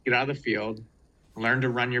get out of the field, learn to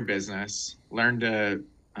run your business, learn to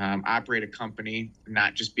operate a company,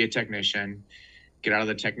 not just be a technician, get out of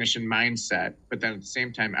the technician mindset, but then at the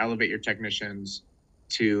same time, elevate your technicians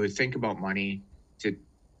to think about money, to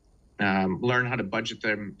learn how to budget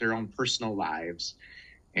their own personal lives,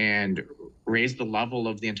 and raise the level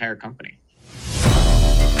of the entire company.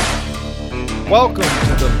 Welcome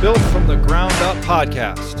to the Built from the Ground Up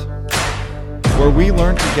podcast, where we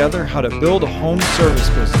learn together how to build a home service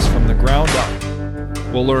business from the ground up.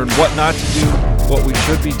 We'll learn what not to do, what we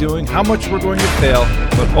should be doing, how much we're going to fail,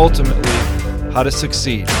 but ultimately, how to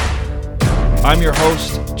succeed. I'm your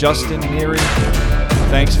host, Justin Neary.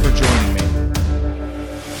 Thanks for joining me.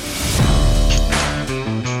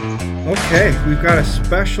 Okay, we've got a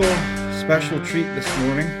special treat this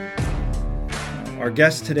morning. Our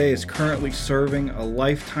guest today is currently serving a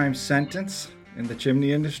lifetime sentence in the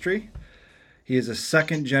chimney industry. He is a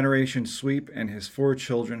second-generation sweep, and his 4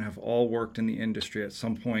 children have all worked in the industry at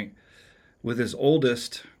some point, with his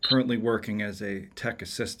oldest currently working as a tech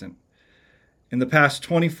assistant. In the past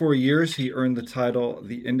 24 years, he earned the title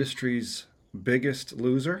the industry's biggest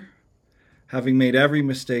loser, having made every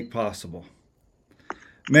mistake possible.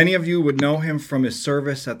 Many of you would know him from his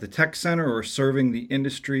service at the Tech Center or serving the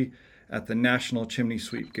industry at the National Chimney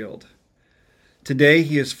Sweep Guild. Today,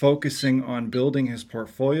 he is focusing on building his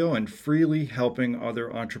portfolio and freely helping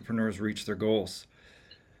other entrepreneurs reach their goals.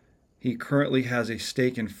 He currently has a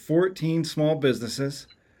stake in 14 small businesses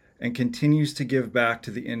and continues to give back to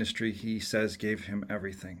the industry he says gave him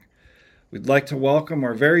everything. We'd like to welcome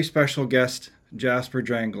our very special guest, Jasper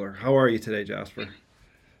Drangler. How are you today, Jasper?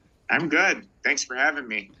 I'm good. Thanks for having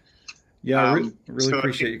me. Yeah, I really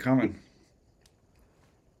appreciate you coming.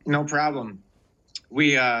 No problem.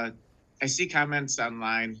 I see comments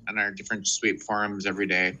online on our different sweep forums every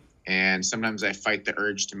day, and sometimes I fight the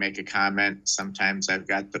urge to make a comment. Sometimes I've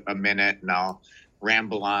got a minute and I'll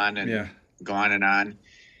ramble on and go on and on.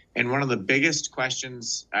 And one of the biggest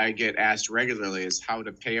questions I get asked regularly is how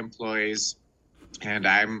to pay employees, and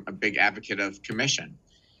I'm a big advocate of commission.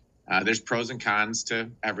 There's pros and cons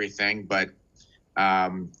to everything, but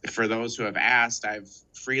for those who have asked, I've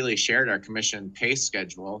freely shared our commission pay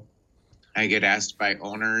schedule. I get asked by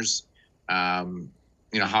owners,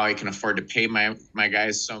 how I can afford to pay my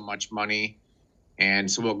guys so much money. And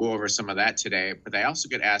so we'll go over some of that today. But I also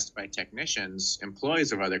get asked by technicians,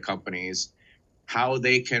 employees of other companies, how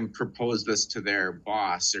they can propose this to their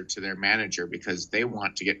boss or to their manager because they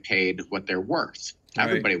want to get paid what they're worth. Right.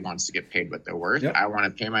 Everybody wants to get paid what they're worth. Yep. I want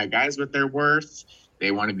to pay my guys what they're worth.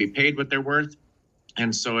 They want to be paid what they're worth.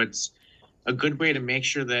 And so it's a good way to make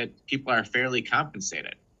sure that people are fairly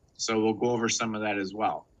compensated. So we'll go over some of that as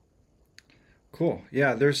well. Cool.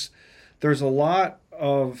 Yeah, there's a lot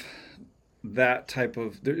of that type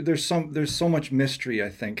of there's so much mystery, I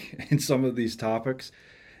think, in some of these topics.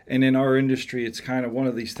 And in our industry, it's kind of one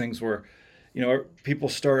of these things where, people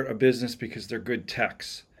start a business because they're good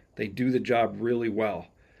techs. They do the job really well.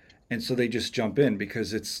 And so they just jump in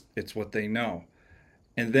because it's what they know.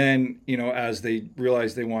 And then, as they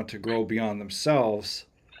realize they want to grow beyond themselves,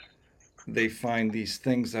 they find these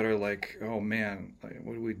things that are like, oh man,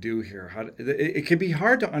 what do we do here? It can be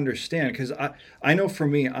hard to understand because I know for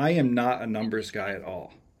me, I am not a numbers guy at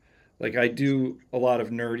all. Like I do a lot of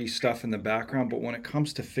nerdy stuff in the background, but when it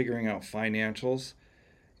comes to figuring out financials,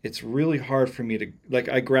 it's really hard for me to,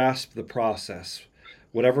 I grasp the process.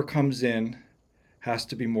 Whatever comes in has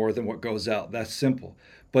to be more than what goes out. That's simple.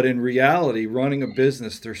 But in reality, running a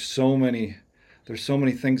business, there's so many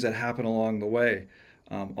things that happen along the way.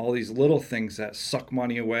 All these little things that suck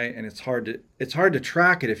money away, and it's hard to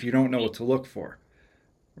track it if you don't know what to look for,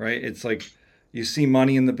 right? It's like you see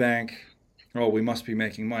money in the bank. Oh, we must be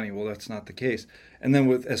making money. Well, that's not the case. And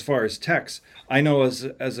then as far as techs, I know as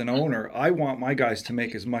an owner, I want my guys to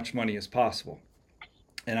make as much money as possible.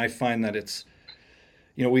 And I find that it's,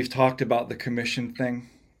 we've talked about the commission thing,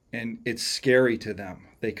 and it's scary to them.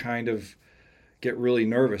 They kind of get really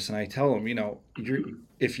nervous, and I tell them,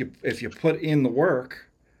 if you put in the work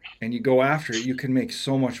and you go after it, you can make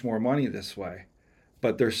so much more money this way.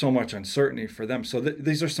 But there's so much uncertainty for them. So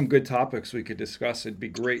these are some good topics we could discuss. It'd be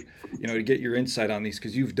great, to get your insight on these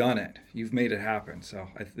because you've done it. You've made it happen. So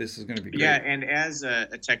this is going to be great. Yeah, and as a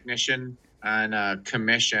technician on a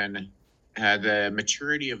commission, the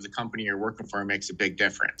maturity of the company you're working for makes a big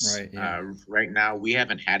difference. Right. Yeah. Right now, we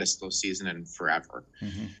haven't had a slow season in forever.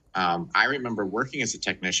 Mm-hmm. I remember working as a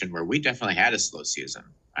technician where we definitely had a slow season.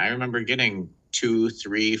 I remember getting $200,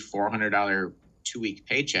 $300, $400 2-week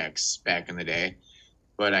paychecks back in the day.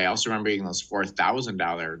 But I also remember getting those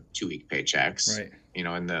 $4,000 2-week paychecks, right,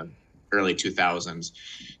 in the early 2000s.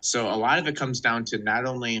 So a lot of it comes down to not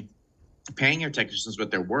only paying your technicians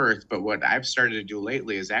what they're worth, but what I've started to do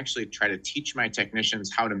lately is actually try to teach my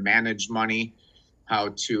technicians how to manage money, how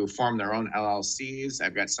to form their own LLCs.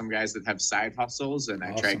 I've got some guys that have side hustles, and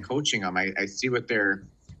I try Awesome. coaching them. I see what they're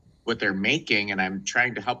making, and I'm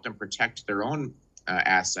trying to help them protect their own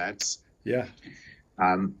assets. Yeah.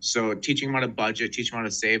 So teaching them how to budget, teaching them how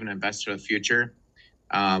to save and invest for the future.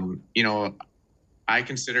 You know, I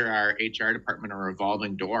consider our HR department a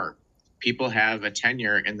revolving door. People have a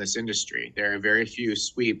tenure in this industry. There are very few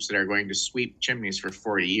sweeps that are going to sweep chimneys for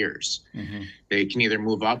 40 years. Mm-hmm. They can either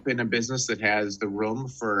move up in a business that has the room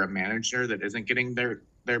for a manager that isn't getting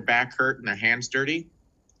their back hurt and their hands dirty,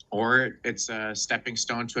 or it's a stepping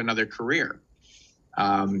stone to another career.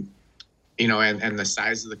 You know, and the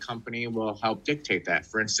size of the company will help dictate that.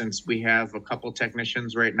 For instance, we have a couple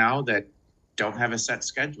technicians right now that don't have a set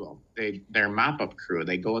schedule. They're mop-up crew.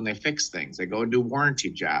 They go and they fix things. They go and do warranty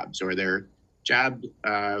jobs, or they're job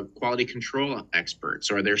quality control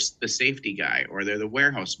experts, or they're the safety guy, or they're the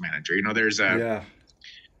warehouse manager. You know, there is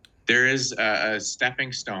a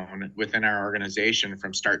stepping stone within our organization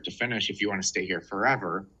from start to finish if you want to stay here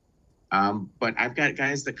forever. But I've got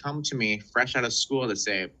guys that come to me fresh out of school that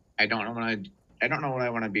say, I don't know what I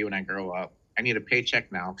want to be when I grow up. I need a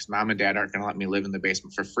paycheck now because mom and dad aren't going to let me live in the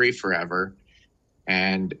basement for free forever.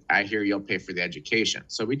 And I hear you'll pay for the education.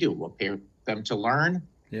 So we do. We'll pay them to learn.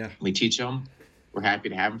 Yeah. We teach them. We're happy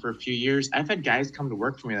to have them for a few years. I've had guys come to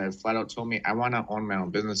work for me that have flat out told me, I want to own my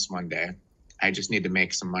own business one day. I just need to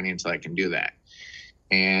make some money until I can do that.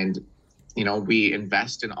 And, you know, we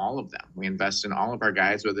invest in all of them. We invest in all of our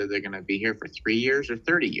guys, whether they're going to be here for 3 years or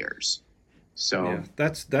 30 years. So yeah,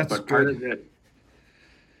 that's good. Part of the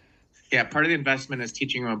investment is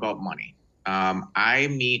teaching them about money. I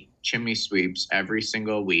meet chimney sweeps every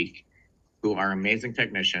single week who are amazing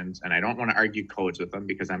technicians, and I don't want to argue codes with them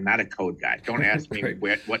because I'm not a code guy. Don't ask me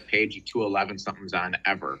what page 211 something's on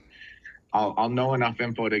ever. I'll know enough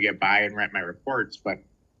info to get by and write my reports, but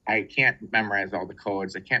I can't memorize all the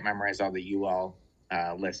codes. I can't memorize all the UL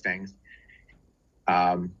listings.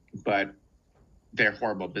 But they're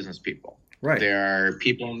horrible business people. Right. There are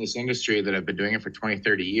people in this industry that have been doing it for 20,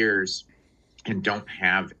 30 years and don't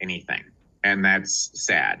have anything. And that's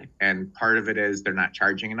sad. And part of it is they're not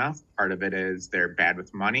charging enough. Part of it is they're bad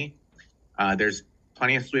with money. There's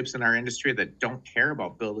plenty of sweeps in our industry that don't care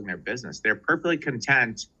about building their business. They're perfectly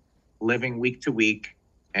content living week to week,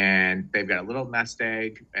 and they've got a little nest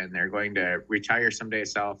egg, and they're going to retire someday,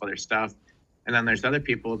 sell off other stuff. And then there's other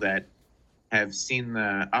people that have seen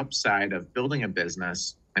the upside of building a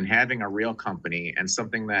business and having a real company and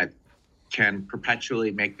something that can perpetually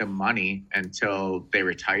make them money until they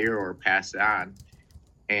retire or pass it on.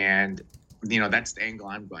 And, you know, that's the angle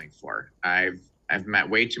I'm going for. I've met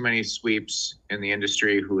way too many sweeps in the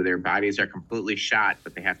industry who their bodies are completely shot,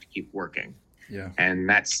 but they have to keep working. Yeah. And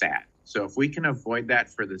that's sad. So if we can avoid that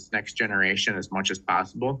for this next generation as much as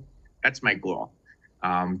possible, that's my goal.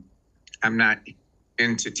 I'm not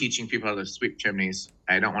into teaching people how to sweep chimneys.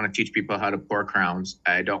 I don't want to teach people how to pour crowns.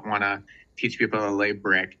 I don't want to teach people how to lay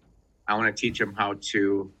brick. I want to teach them how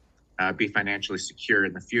to be financially secure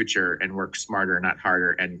in the future and work smarter, not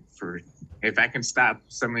harder. And if I can stop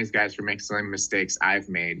some of these guys from making some mistakes I've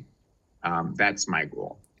made, that's my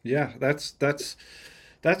goal. Yeah, that's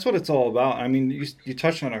what it's all about. I mean, you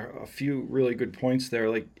touched on a few really good points there.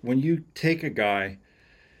 Like when you take a guy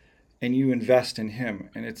and you invest in him,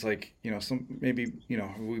 and it's like, you know,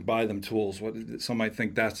 we buy them tools. Some might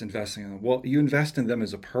think that's investing in them. Well, you invest in them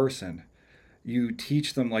as a person. You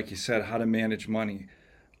teach them, like you said, how to manage money.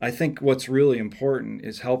 I think what's really important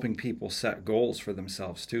is helping people set goals for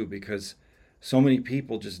themselves too, because so many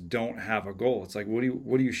people just don't have a goal. It's like, what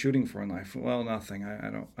are you shooting for in life? Well, nothing.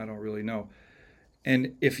 I don't really know.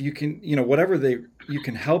 And if you can, you know, you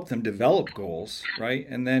can help them develop goals, right?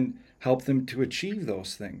 And then help them to achieve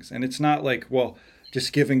those things. And it's not like, well,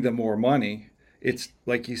 just giving them more money. It's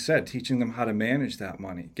like you said, teaching them how to manage that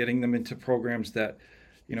money, getting them into programs that,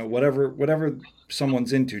 you know, whatever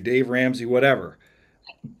someone's into, Dave Ramsey, whatever,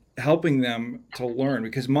 helping them to learn,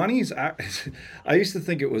 because money's, I used to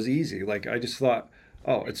think it was easy. Like I just thought,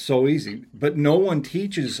 oh, it's so easy. But no one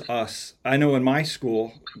teaches us. I know in my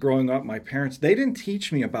school, growing up, my parents, they didn't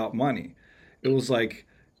teach me about money. It was like,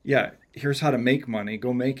 yeah, here's how to make money,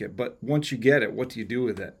 go make it. But once you get it, what do you do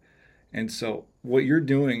with it? And so what you're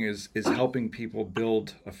doing is helping people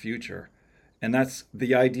build a future. And that's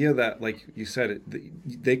the idea that, like you said,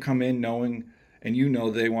 they come in knowing, and you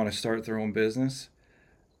know they want to start their own business.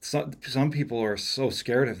 Some people are so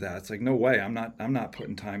scared of that. It's like, no way, I'm not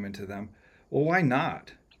putting time into them. Well, why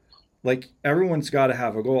not? Like everyone's got to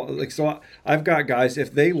have a goal. Like so I've got guys,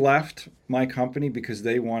 if they left my company because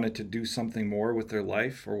they wanted to do something more with their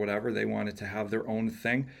life or whatever, they wanted to have their own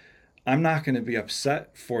thing, I'm not going to be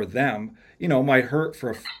upset for them. You know, it might hurt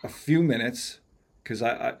for a few minutes because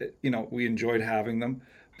we enjoyed having them,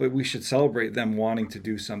 but we should celebrate them wanting to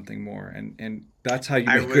do something more, and that's how you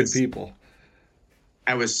I make good was people.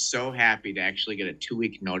 I was so happy to actually get a 2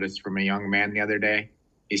 week notice from a young man the other day.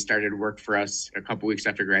 He started work for us a couple weeks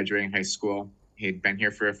after graduating high school. He'd been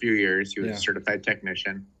here for a few years. He was a Yeah, certified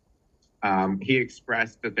technician. He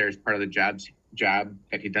expressed that there's part of the job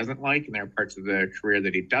that he doesn't like, and there are parts of the career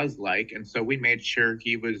that he does like. And so we made sure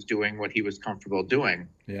he was doing what he was comfortable doing.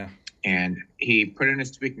 yeah, And he put in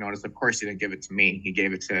his 2 week notice. Of course, he didn't give it to me. He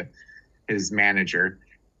gave it to his manager.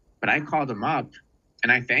 But I called him up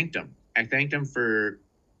and I thanked him. I thanked him for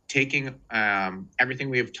taking everything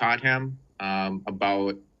we have taught him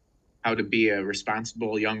about how to be a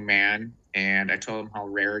responsible young man. And I told him how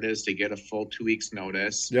rare it is to get a full 2 weeks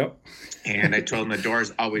notice. yep, And I told him the door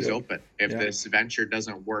is always yep, open. If yeah, this venture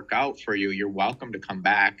doesn't work out for you, you're welcome to come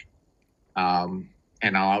back. And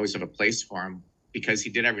I'll always have a place for him because he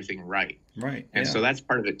did everything right. right, And yeah, so that's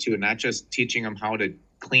part of it too, not just teaching him how to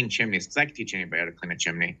clean chimneys, because I can teach anybody how to clean a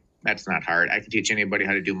chimney. That's not hard. I can teach anybody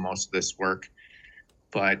how to do most of this work,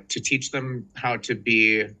 but to teach them how to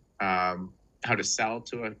be, how to sell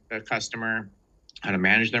to a customer, how to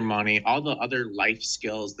manage their money, all the other life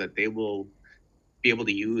skills that they will be able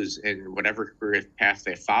to use in whatever career path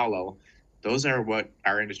they follow. Those are what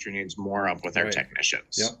our industry needs more of with our right, yep,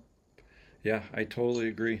 technicians. yeah. I totally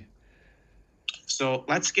agree. So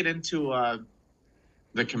let's get into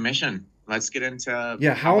the commission. Let's get into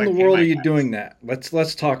Yeah, how how in I the pay world are my you guys. doing that?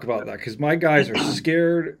 Let's talk about that because my guys are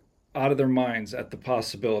scared out of their minds at the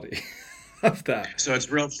possibility of that. So it's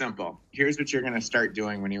real simple. Here's what you're going to start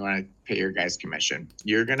doing when you want to pay your guys commission.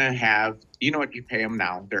 You're going to have, you know what you pay them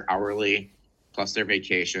now, their hourly plus their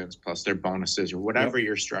vacations plus their bonuses or whatever Yep.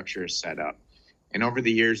 your structure is set up. And over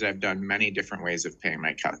the years, I've done many different ways of paying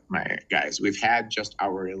my guys. We've had just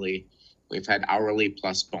hourly. We've had hourly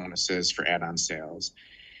plus bonuses for add-on sales.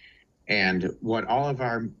 And what all of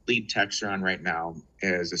our lead techs are on right now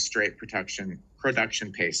is a straight production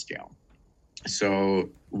pay scale. So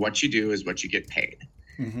what you do is what you get paid.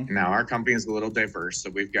 Mm-hmm. Now our company is a little diverse, so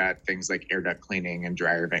we've got things like air duct cleaning and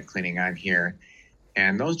dryer vent cleaning on here,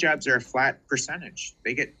 and those jobs are a flat percentage.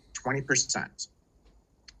 They get 20%,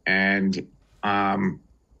 and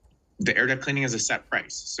the air duct cleaning is a set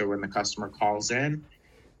price. So when the customer calls in,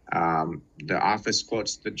 the office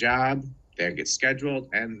quotes the job, they get scheduled,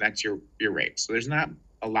 and that's your rate. So there's not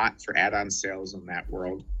a lot for add-on sales in that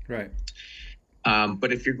world. Right.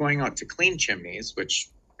 But if you're going out to clean chimneys, which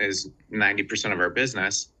is 90% of our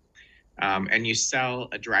business, and you sell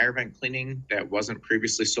a dryer vent cleaning that wasn't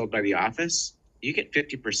previously sold by the office, you get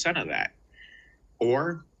 50% of that,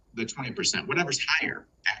 or the 20%, whatever's higher,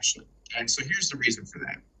 actually. And so here's the reason for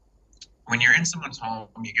that. When you're in someone's home,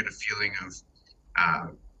 you get a feeling of,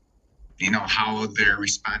 how they're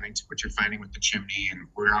responding to what you're finding with the chimney, and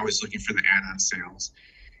we're always looking for the add-on sales.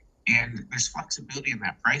 And there's flexibility in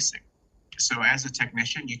that pricing. So as a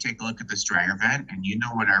technician, you take a look at this dryer vent and you know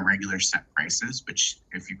what our regular set price is, which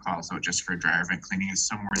if you call us out just for a dryer vent cleaning is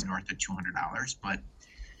somewhere north of $200. But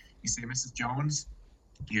you say, Mrs. Jones,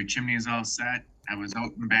 your chimney is all set. I was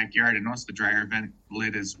out in the backyard and noticed the dryer vent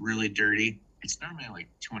lid is really dirty. It's normally like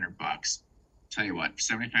 $200. Tell you what, for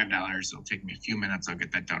 $75, it'll take me a few minutes. I'll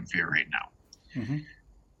get that done for you right now. Mm-hmm.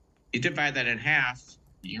 You divide that in half,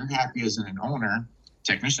 you're happy as an owner,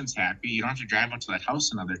 technician's happy. You don't have to drive out to that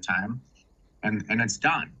house another time. And it's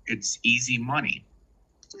done. It's easy money.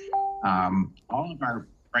 All of our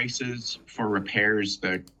prices for repairs,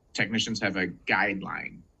 the technicians have a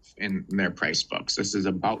guideline in their price books. This is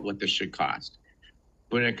about what this should cost.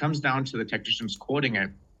 When it comes down to the technicians quoting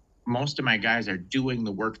it, most of my guys are doing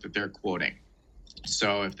the work that they're quoting.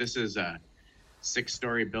 So if this is a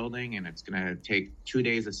 6-story building and it's going to take 2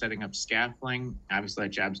 days of setting up scaffolding, obviously that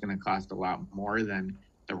job's going to cost a lot more than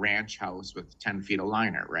the ranch house with 10 feet of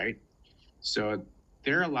liner, right? So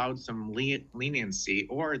they're allowed some leniency,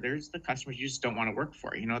 or there's the customers you just don't want to work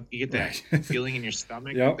for. You get that Right. feeling in your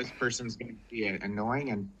stomach Yep. that this person's going to be annoying.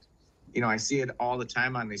 And, I see it all the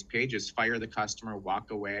time on these pages, fire the customer,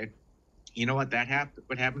 walk away. You know what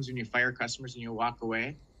what happens when you fire customers and you walk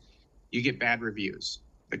away? You get bad reviews.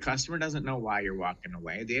 The customer doesn't know why you're walking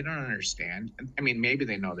away. They don't understand. I mean, maybe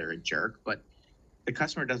they know they're a jerk, but the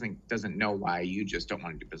customer doesn't know why you just don't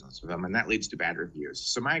want to do business with them, and that leads to bad reviews.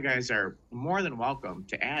 So my guys are more than welcome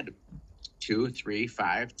to add $2, $3,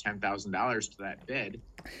 $5, $10,000 to that bid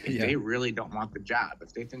if Yeah. they really don't want the job.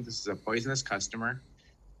 If they think this is a poisonous customer,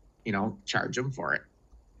 charge them for it.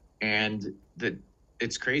 And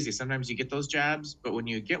it's crazy. Sometimes you get those jobs, but when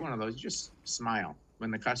you get one of those, you just smile. When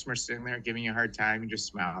the customer's sitting there giving you a hard time, you just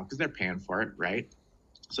smile because they're paying for it, right?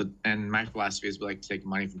 So, and my philosophy is we like to take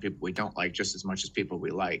money from people we don't like just as much as people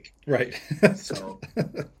we like. Right. So,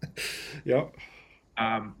 yep.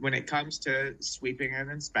 when it comes to sweeping and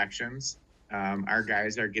inspections, our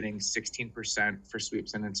guys are getting 16% for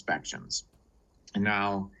sweeps and inspections. And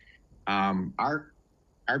now, our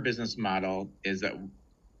business model is that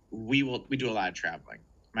we do a lot of traveling.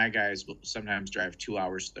 My guys will sometimes drive 2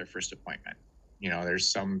 hours to their first appointment. There's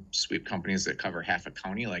some sweep companies that cover half a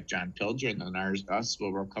county, like John Pilger, and then us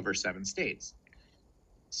will cover 7 states.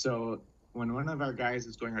 So when one of our guys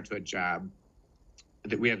is going out to a job,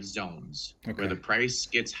 that we have zones where the price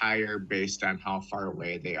gets higher based on how far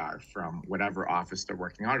away they are from whatever office they're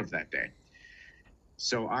working out of that day.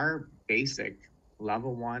 So our basic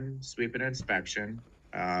level 1 sweep and inspection,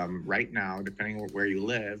 right now, depending on where you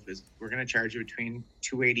live, is we're going to charge you between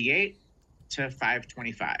 $288 to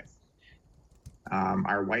 $525.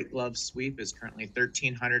 Our white glove sweep is currently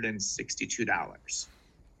 $1,362,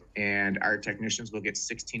 and our technicians will get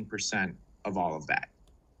 16% of all of that.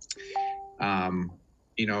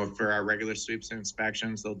 For our regular sweeps and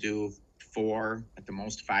inspections, they'll do 4, at the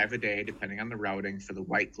most 5 a day, depending on the routing. For the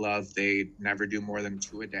white glove, they never do more than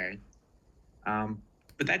 2 a day.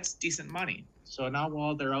 But that's decent money. So now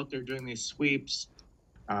while they're out there doing these sweeps,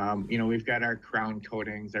 we've got our crown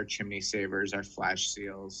coatings, our chimney savers, our flash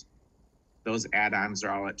seals. Those add-ons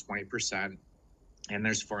are all at 20%. And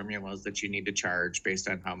there's formulas that you need to charge based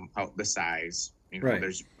on how the size.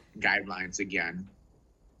 There's guidelines again.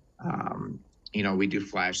 We do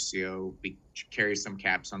flash seal. We carry some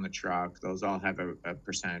caps on the truck. Those all have a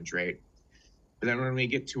percentage rate. But then when we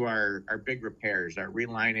get to our big repairs, our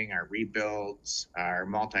relining, our rebuilds, our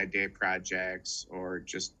multi-day projects, or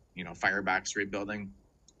just, firebox rebuilding,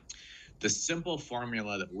 the simple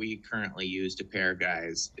formula that we currently use to pay our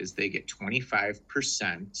guys is they get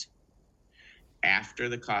 25% after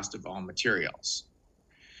the cost of all materials.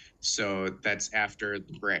 So that's after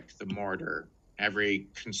the brick, the mortar, every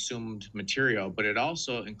consumed material, but it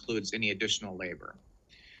also includes any additional labor.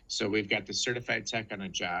 So we've got the certified tech on a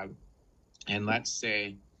job, and let's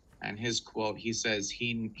say, and his quote, he says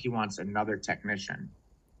he wants another technician.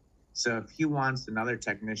 So if he wants another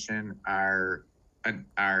technician, our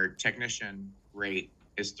technician rate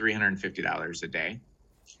is $350 a day,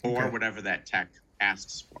 or whatever that tech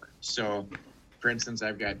asks for. So, for instance,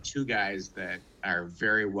 I've got 2 guys that are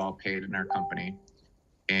very well paid in our company,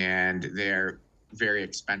 and they're very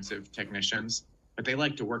expensive technicians, but they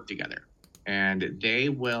like to work together, and they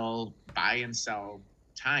will buy and sell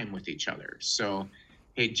time with each other. So,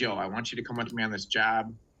 hey, Joe, I want you to come with me on this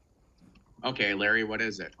job. Okay, Larry, what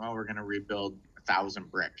is it? Well, we're going to rebuild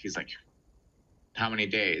 1,000 brick. He's like, how many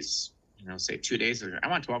days? Say 2 days. I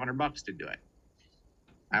want $1,200 to do it.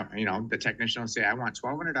 The technician will say, I want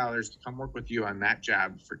 $1,200 to come work with you on that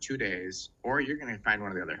job for 2 days, or you're going to find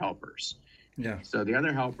one of the other helpers. Yeah. So the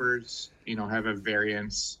other helpers, have a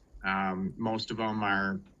variance. Most of them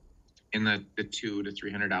are in the $200 to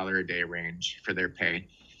 $300 a day range for their pay.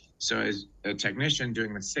 So as a technician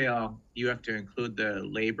doing the sale, you have to include the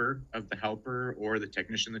labor of the helper or the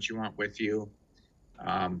technician that you want with you,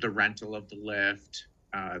 the rental of the lift.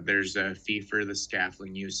 There's a fee for the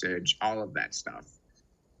scaffolding usage, all of that stuff.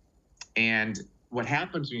 And what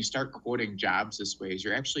happens when you start quoting jobs this way is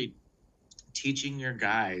you're actually teaching your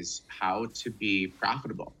guys how to be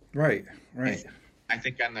profitable. Right. I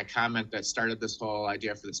think on the comment that started this whole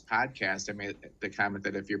idea for this podcast, I made the comment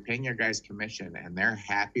that if you're paying your guys commission and they're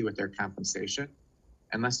happy with their compensation,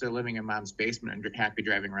 unless they're living in mom's basement and happy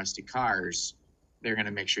driving rusty cars, they're going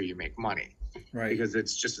to make sure you make money. Right. Because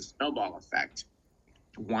it's just a snowball effect.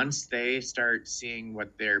 Once they start seeing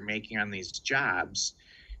what they're making on these jobs,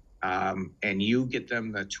 and you get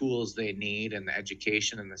them the tools they need and the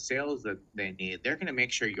education and the sales that they need, they're going to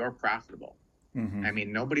make sure you're profitable. Mm-hmm. I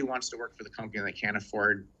mean, nobody wants to work for the company that can't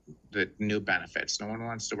afford the new benefits. No one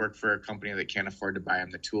wants to work for a company that can't afford to buy them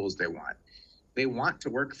the tools they want. They want to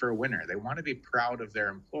work for a winner. They want to be proud of their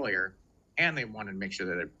employer, and they want to make sure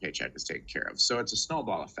that their paycheck is taken care of. So it's a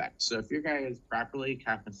snowball effect. So if your guy is properly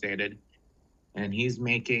compensated and he's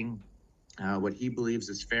making what he believes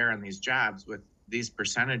is fair on these jobs with these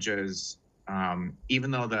percentages,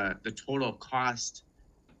 even though the total cost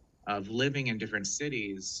of living in different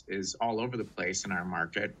cities is all over the place in our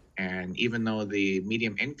market, and even though the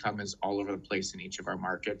medium income is all over the place in each of our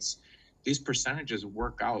markets, these percentages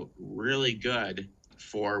work out really good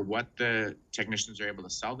for what the technicians are able to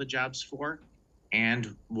sell the jobs for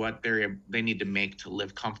and what they need to make to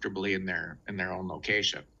live comfortably in their own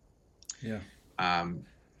location. Yeah.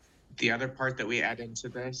 The other part that we add into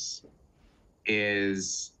this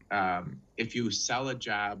is if you sell a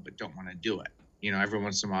job but don't want to do it. Every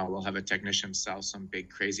once in a while we'll have a technician sell some big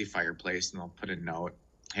crazy fireplace and they'll put a note,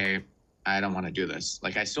 hey, I don't want to do this.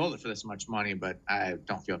 Like, I sold it for this much money, but I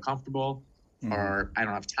don't feel comfortable, or I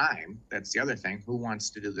don't have time. That's the other thing. Who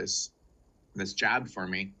wants to do this job for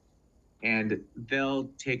me? And they'll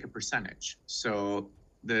take a percentage. So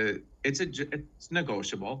it's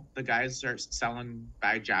negotiable. The guys are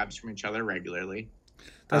buy jobs from each other regularly.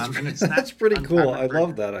 And it's not That's pretty cool. uncommon I for-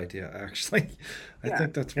 love that idea, actually. I yeah,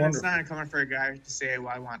 think that's and it's wonderful. not uncommon for a guy to say,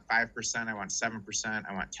 well, I want 5%, I want 7%,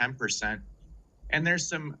 I want 10%. And there's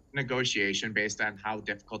some negotiation based on how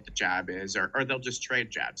difficult the job is, or they'll just trade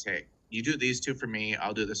jobs. Hey, you do these two for me,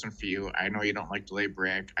 I'll do this one for you. I know you don't like to lay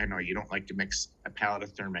brick. I know you don't like to mix a pallet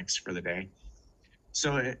of Thermix for the day.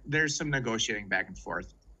 So there's some negotiating back and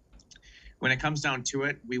forth. When it comes down to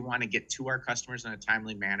it, we want to get to our customers in a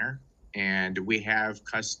timely manner. And we have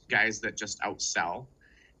guys that just outsell.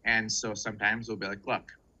 And so sometimes we'll be like,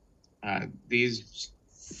 look, these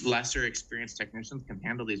lesser experienced technicians can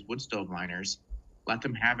handle these wood stove liners. Let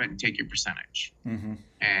them have it and take your percentage.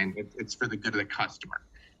 And it's for the good of the customer.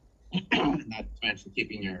 Not to mention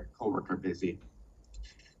keeping your coworker busy.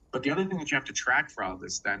 But the other thing that you have to track for all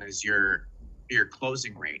this then is your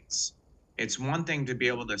closing rates. It's one thing to be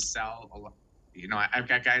able to sell I've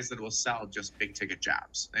got guys that will sell just big ticket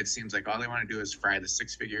jobs. It seems like all they want to do is fry the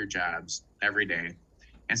 6-figure jobs every day.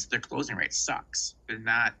 And so their closing rate sucks. They're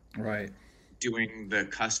not Right. doing the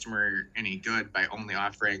customer any good by only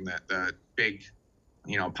offering the big,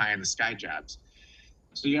 pie in the sky jobs.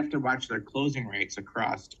 So you have to watch their closing rates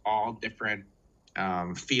across all different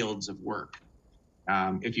fields of work.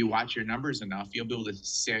 If you watch your numbers enough, you'll be able to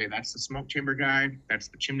say that's the smoke chamber guy, that's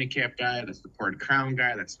the chimney cap guy, that's the poured crown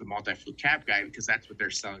guy, that's the multi-flue cap guy, because that's what they're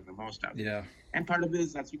selling the most of. Yeah. And part of it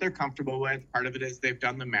is that's what they're comfortable with. Part of it is they've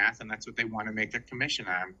done the math and that's what they want to make their commission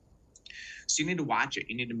on. So you need to watch it.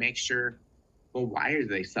 You need to make sure, well, why are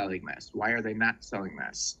they selling this? Why are they not selling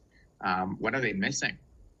this? What are they missing?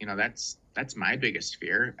 That's my biggest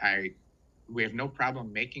fear. We have no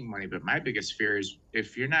problem making money, but my biggest fear is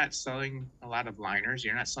if you're not selling a lot of liners,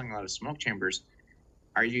 you're not selling a lot of smoke chambers,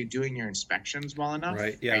 are you doing your inspections well enough?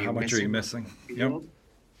 Right. Yeah. How much are you missing?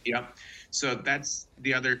 Yep. So that's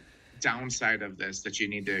the other downside of this that you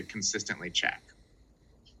need to consistently check.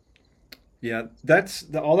 Yeah,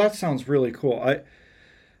 all that sounds really cool.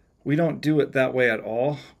 We don't do it that way at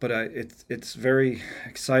all, but it's very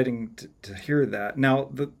exciting to hear that.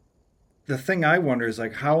 Now, the thing I wonder is,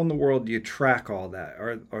 like, how in the world do you track all that?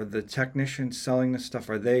 Are the technicians selling this stuff?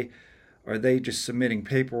 Are they just submitting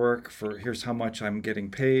paperwork for here's how much I'm getting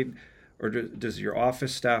paid, or does your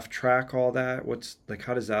office staff track all that?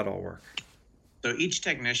 How does that all work? So each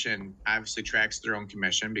technician obviously tracks their own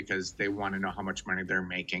commission because they want to know how much money they're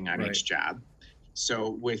making on each job.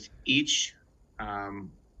 So with each,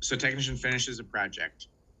 technician finishes a project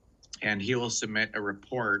and he will submit a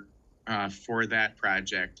report for that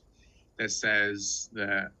project that says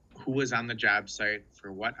who was on the job site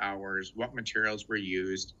for what hours, what materials were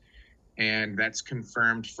used, and that's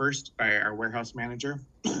confirmed first by our warehouse manager.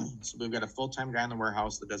 So we've got a full-time guy in the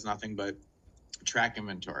warehouse that does nothing but track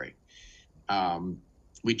inventory.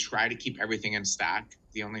 We try to keep everything in stock.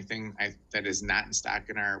 The only thing that is not in stock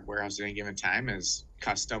in our warehouse at any given time is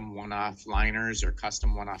custom one-off liners or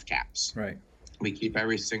custom one-off caps. Right. We keep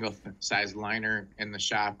every single size liner in the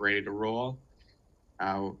shop ready to roll.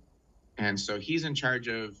 And so he's in charge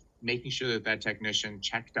of making sure that technician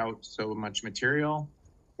checked out so much material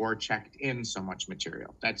or checked in so much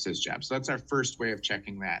material. That's his job. So that's our first way of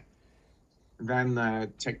checking that. Then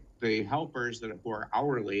the helpers who are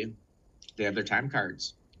hourly, they have their time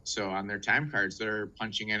cards. So on their time cards, they're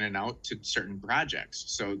punching in and out to certain projects.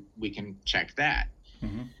 So we can check that.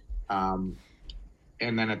 And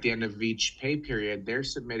then at the end of each pay period, they're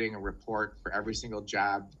submitting a report for every single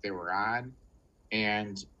job they were on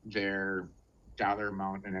and their dollar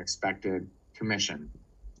amount and expected commission.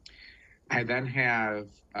 I then have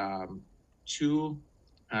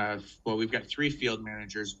we've got 3 field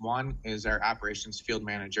managers. One is our operations field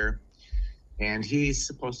manager, and he's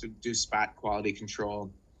supposed to do spot quality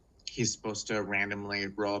control. He's supposed to randomly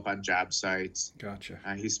roll up on job sites. Gotcha.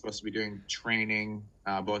 He's supposed to be doing training,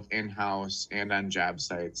 both in-house and on job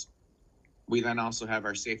sites. We then also have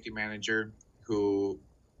our safety manager who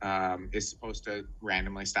is supposed to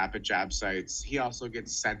randomly stop at job sites. He also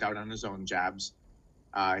gets sent out on his own jobs.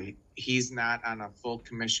 He's not on a full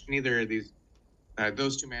commission. Neither of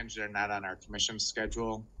those 2 managers are not on our commission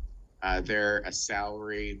schedule. They're a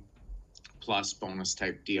salary plus bonus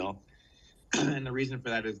type deal. And the reason for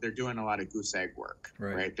that is they're doing a lot of goose egg work,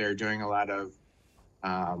 right? They're doing a lot of,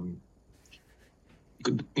 not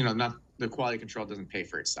the quality control doesn't pay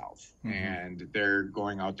for itself, and they're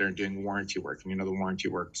going out there and doing warranty work, and the warranty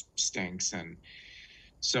work stinks, and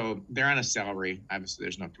so they're on a salary. Obviously,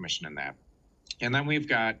 there's no commission in that. And then we've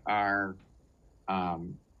got our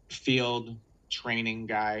field training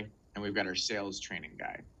guy, and we've got our sales training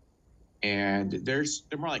guy. And they're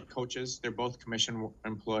more like coaches. They're both commission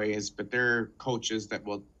employees, but they're coaches that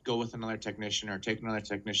will go with another technician or take another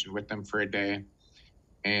technician with them for a day.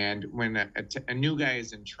 And when a new guy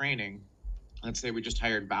is in training, let's say we just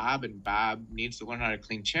hired Bob, and Bob needs to learn how to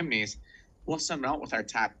clean chimneys, we'll send him out with our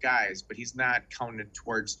top guys, but he's not counted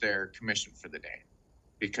towards their commission for the day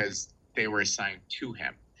because they were assigned to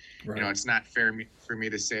him. Right. It's not fair for me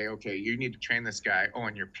to say, okay, you need to train this guy. Oh,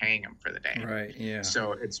 and you're paying him for the day. Right. Yeah.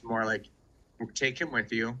 So it's more like, take him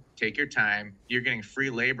with you, take your time. You're getting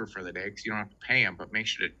free labor for the day because you don't have to pay him, but make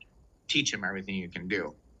sure to teach him everything you can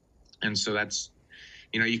do. And so that's,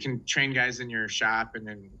 you can train guys in your shop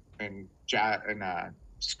and in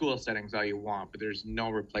school settings all you want, but there's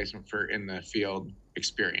no replacement for in the field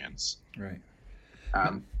experience. Right.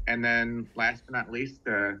 And then last but not least,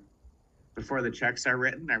 before the checks are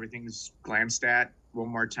written, everything's glanced at one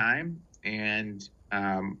more time. And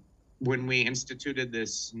when we instituted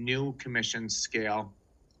this new commission scale,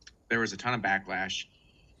 there was a ton of backlash.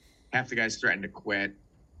 Half the guys threatened to quit.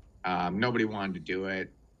 Nobody wanted to do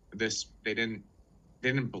it. They didn't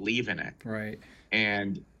believe in it. Right.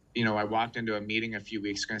 And, I walked into a meeting a few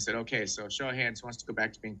weeks ago and I said, okay, so show of hands, who wants to go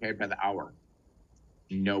back to being paid by the hour?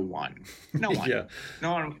 No one. Yeah.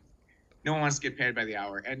 No one wants to get paid by the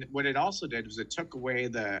hour. And what it also did was it took away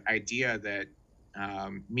the idea that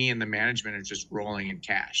me and the management are just rolling in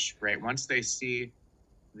cash, right? Once they see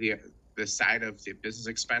the side of the business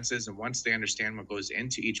expenses, and once they understand what goes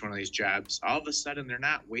into each one of these jobs, all of a sudden they're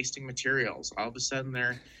not wasting materials. All of a sudden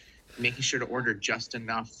they're making sure to order just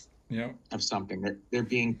enough of something. They're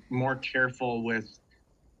being more careful with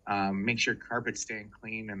make sure carpet's staying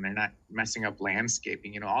clean and they're not messing up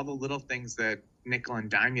landscaping. All the little things that nickel and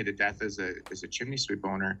dime you to death as a chimney sweep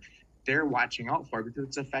owner, they're watching out for because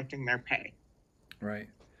it's affecting their pay. Right.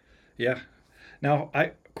 Yeah. Now,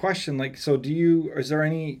 I question, so is there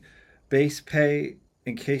any base pay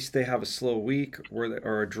in case they have a slow week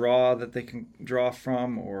or a draw that they can draw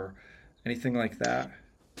from or anything like that?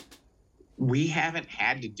 We haven't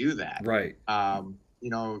had to do that. Right.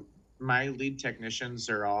 My lead technicians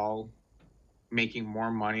are all making more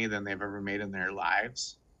money than they've ever made in their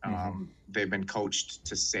lives. They've been coached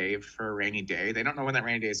to save for a rainy day. They don't know when that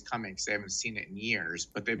rainy day is coming because they haven't seen it in years,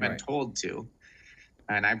 but they've been told to.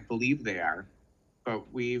 And I believe they are.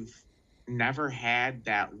 But we've never had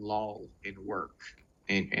that lull in work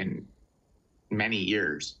in many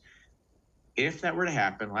years. If that were to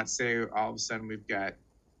happen, let's say all of a sudden we've got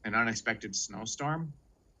an unexpected snowstorm,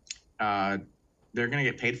 they're going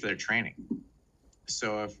to get paid for their training.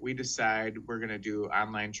 So if we decide we're going to do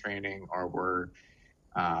online training, or we're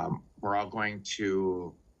all going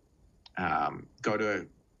to go to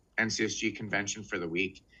NCSG convention for the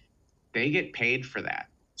week, they get paid for that.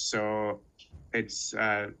 So it's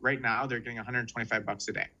right now they're getting $125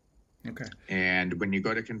 a day. Okay. And when you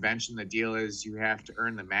go to convention, the deal is you have to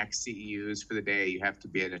earn the max CEUs for the day. You have to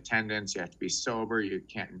be in attendance. You have to be sober. You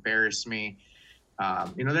can't embarrass me.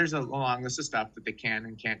 There's a long list of stuff that they can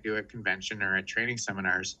and can't do at convention or at training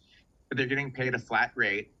seminars, but they're getting paid a flat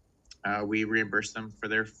rate. We reimburse them for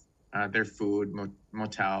their food,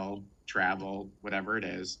 motel, travel, whatever it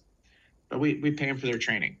is, but we pay them for their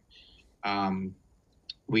training.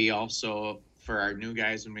 We also, for our new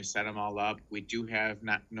guys, when we set them all up, we do have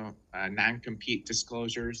non-compete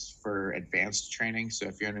disclosures for advanced training. So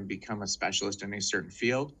if you're going to become a specialist in a certain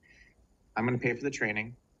field, I'm going to pay for the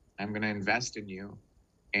training. I'm going to invest in you.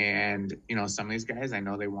 And, some of these guys, I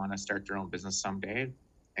know they want to start their own business someday.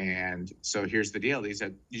 And so here's the deal.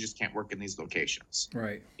 You just can't work in these locations.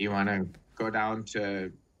 Right. You want to go down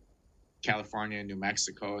to California, New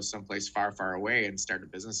Mexico, someplace far, far away and start a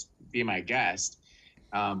business, be my guest.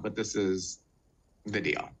 But this is the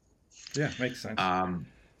deal. Yeah, makes sense.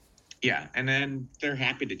 Yeah. And then they're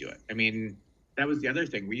happy to do it. I mean, that was the other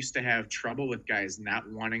thing. We used to have trouble with guys not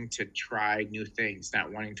wanting to try new things,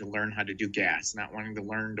 not wanting to learn how to do gas, not wanting to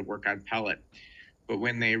learn to work on pellet. But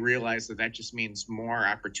when they realize that just means more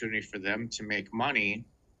opportunity for them to make money,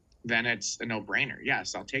 then it's a no-brainer.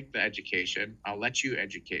 Yes, I'll take the education. I'll let you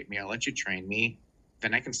educate me. I'll let you train me.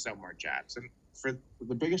 Then I can sell more jobs. And for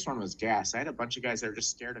the biggest one was gas. I had a bunch of guys that are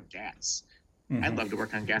just scared of gas. I'd love to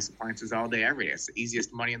work on gas appliances all day, every day. It's the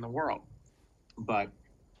easiest money in the world. But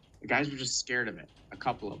the guys were just scared of it, a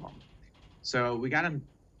couple of them. So we got him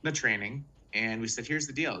the training, and we said, here's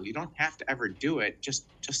the deal. You don't have to ever do it. Just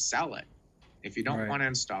sell it. If you don't Right. want to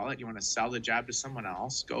install it, you want to sell the job to someone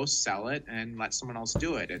else, go sell it and let someone else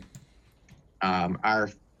do it. And our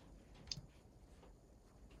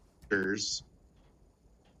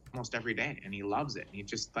almost every day, and he loves it. He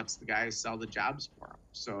just lets the guys sell the jobs for him.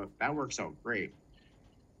 So that works out great.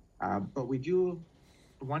 But we do,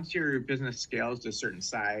 once your business scales to a certain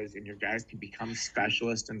size and your guys can become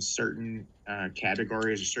specialists in certain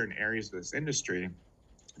categories or certain areas of this industry,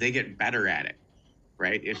 they get better at it,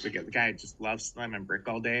 right? If the guy just loves slamming brick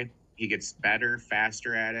all day, he gets better,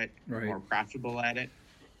 faster at it, Right. more profitable at it.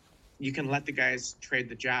 You can let the guys trade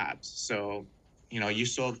the jobs. So, you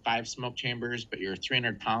sold 5 smoke chambers, but you're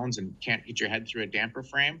 300 pounds and can't get your head through a damper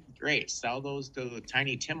frame. Great. Sell those to the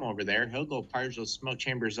tiny Tim over there. He'll go purge those smoke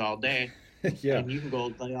chambers all day. Yeah. And you can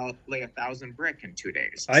go lay 1,000 brick in 2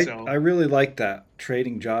 days. I really like that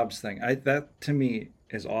trading jobs thing. That to me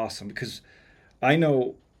is awesome because I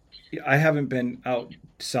know I haven't been out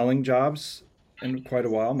selling jobs in quite a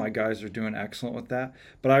while. My guys are doing excellent with that.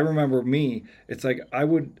 But I remember me, it's like I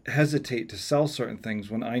would hesitate to sell certain things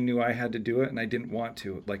when I knew I had to do it and I didn't want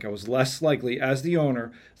to. Like I was less likely as the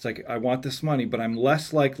owner, it's like I want this money, but I'm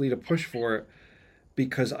less likely to push for it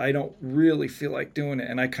because I don't really feel like doing it.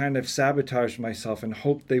 And I kind of sabotaged myself and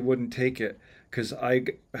hoped they wouldn't take it because I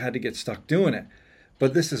had to get stuck doing it.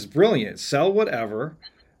 But this is brilliant. Sell whatever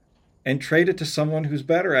and trade it to someone who's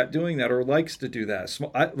better at doing that or likes to do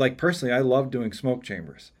that. Like personally, I love doing smoke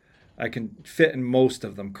chambers. I can fit in most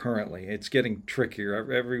of them currently. It's getting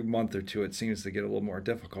trickier every month or two. It seems to get a little more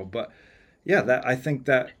difficult, but yeah, that I think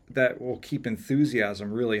that will keep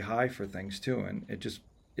enthusiasm really high for things too. And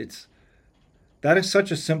it's that is such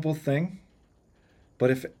a simple thing, but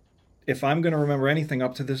if I'm going to remember anything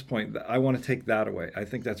up to this point, I want to take that away. I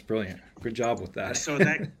think that's brilliant. Good job with that. So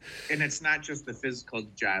that, and it's not just the physical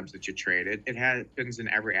jobs that you trade. It happens in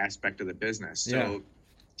every aspect of the business. So Yeah.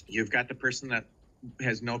 You've got the person that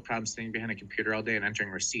has no problem sitting behind a computer all day and entering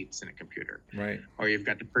receipts in a computer. Right. Or you've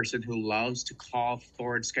got the person who loves to call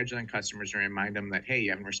forward scheduling customers and remind them that, hey, you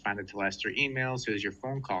haven't responded to the last 3 emails. Here's your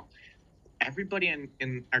phone call. Everybody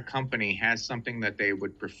in our company has something that they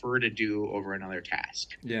would prefer to do over another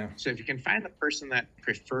task. Yeah. So if you can find the person that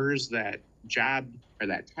prefers that job or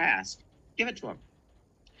that task, give it to them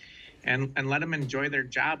and let them enjoy their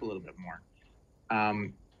job a little bit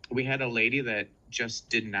more. We had a lady that just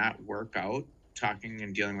did not work out talking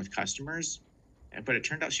and dealing with customers, but it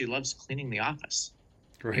turned out she loves cleaning the office.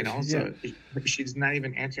 Right. So she's not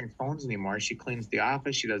even answering phones anymore. She cleans the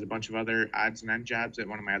office. She does a bunch of other odds and end jobs at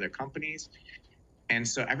one of my other companies. And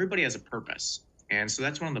so everybody has a purpose. And so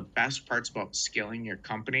that's one of the best parts about scaling your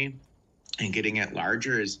company and getting it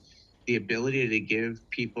larger is the ability to give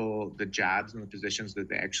people the jobs and the positions that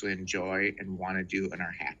they actually enjoy and want to do and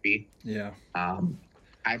are happy. Yeah.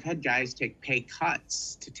 I've had guys take pay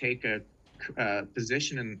cuts to take a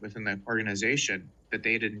position within the organization that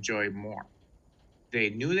they'd enjoy more. They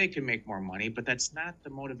knew they could make more money, but that's not the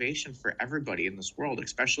motivation for everybody in this world,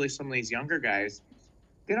 especially some of these younger guys.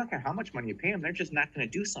 They don't care how much money you pay them. They're just not going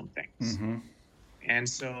to do some things. Mm-hmm. And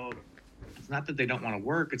so it's not that they don't want to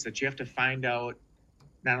work. It's that you have to find out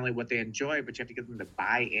not only what they enjoy, but you have to get them to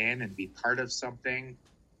buy in and be part of something.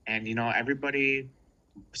 And,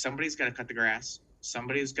 somebody's got to cut the grass.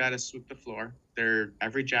 Somebody's got to sweep the floor.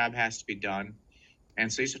 Every job has to be done.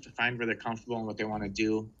 And so you just have to find where they're comfortable and what they want to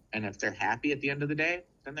do. And if they're happy at the end of the day,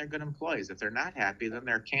 then they're good employees. If they're not happy, then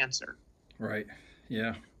they're cancer. Right.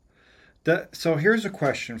 Yeah. So here's a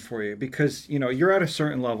question for you because, you're at a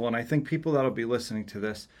certain level and I think people that'll be listening to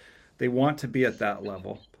this, they want to be at that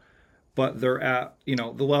level, but they're at, the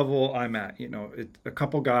level I'm at, a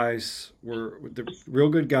couple guys they're real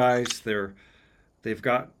good guys. They've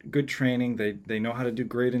got good training. They know how to do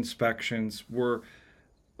great inspections.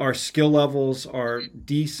 Our skill levels are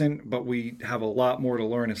decent, but we have a lot more to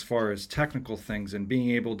learn as far as technical things and being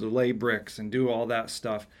able to lay bricks and do all that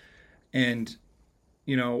stuff. And,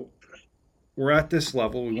 we're at this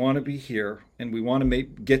level. We want to be here and we want to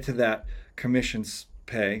get to that commissions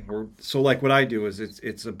pay. So like what I do is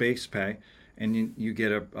it's a base pay and you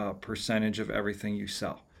get a percentage of everything you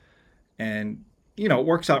sell. And, it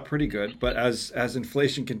works out pretty good, but as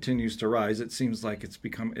inflation continues to rise, it seems like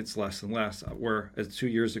it's less and less. Whereas 2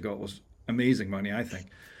 years ago, it was amazing money, I think.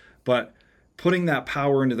 But putting that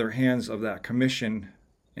power into their hands of that commission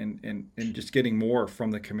and just getting more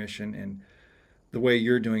from the commission and the way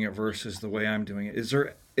you're doing it versus the way I'm doing it. Is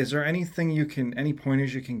there anything any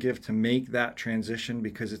pointers you can give to make that transition?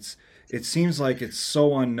 Because it seems like it's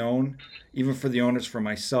so unknown, even for the owners, for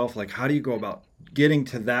myself. Like, how do you go about getting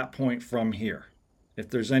to that point from here? If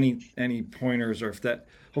there's any pointers, or if that,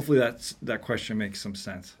 hopefully that question makes some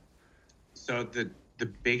sense. So the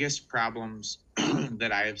biggest problems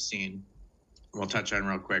that I have seen, we'll touch on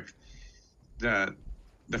real quick. The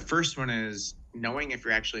first one is knowing if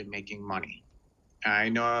you're actually making money. I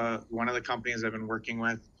know one of the companies I've been working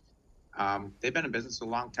with, they've been in business a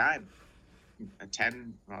long time.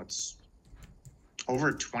 It's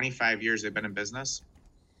over 25 years they've been in business.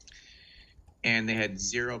 And they had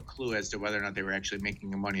zero clue as to whether or not they were actually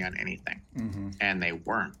making money on anything. Mm-hmm. And they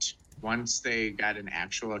weren't. Once they got an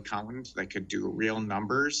actual accountant that could do real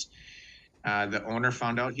numbers, the owner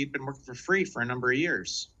found out he'd been working for free for a number of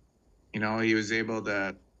years. He was able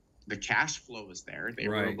to, the cash flow was there. They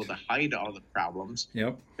were able to hide all the problems.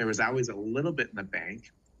 Yep. There was always a little bit in the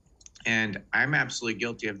bank. And I'm absolutely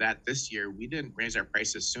guilty of that this year. We didn't raise our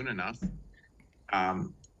prices soon enough.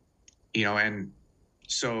 And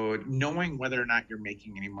so knowing whether or not you're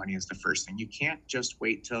making any money is the first thing. You can't just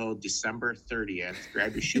wait till December 30th,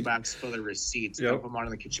 grab your shoebox full of receipts, dump them out on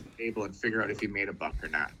the kitchen table, and figure out if you made a buck or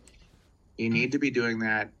not. You need to be doing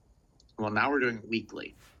that. Well, now we're doing it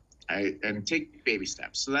weekly, and take baby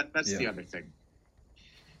steps. So that's the other thing.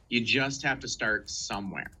 You just have to start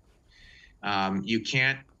somewhere. You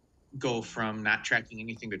can't go from not tracking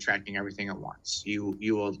anything to tracking everything at once. You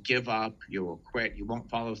will give up. You will quit. You won't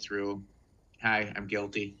follow through. Hi, I'm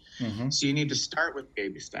guilty. Mm-hmm. So you need to start with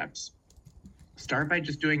baby steps. Start by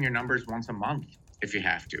just doing your numbers once a month if you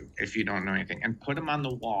have to, if you don't know anything, and put them on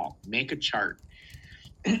the wall. Make a chart.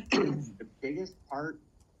 The biggest part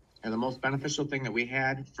and the most beneficial thing that we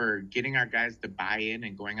had for getting our guys to buy in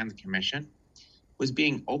and going on the commission was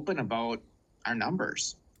being open about our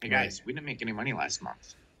numbers. Hey guys, we didn't make any money last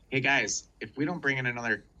month. Hey guys, if we don't bring in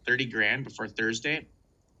another 30 grand before Thursday,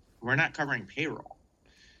 we're not covering payroll.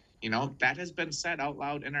 That has been said out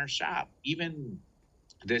loud in our shop. Even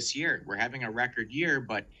this year, we're having a record year,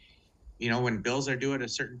 but when bills are due at a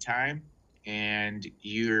certain time and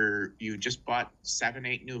you just bought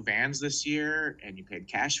 7-8 new vans this year and you paid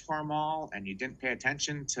cash for them all and you didn't pay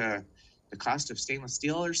attention to the cost of stainless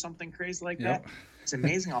steel or something crazy like that. It's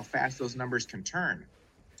amazing how fast those numbers can turn.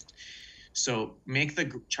 So make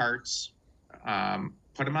the charts,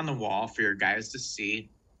 put them on the wall for your guys to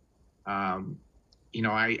see.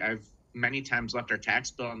 I've many times left our tax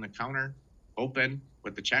bill on the counter open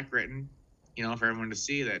with the check written, for everyone to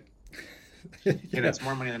see that, hey, that's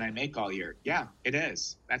more money than I make all year. Yeah, it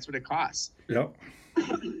is. That's what it costs. Yep.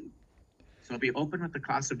 So be open with the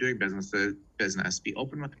cost of doing business. Be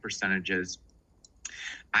open with the percentages.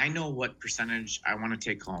 I know what percentage I want to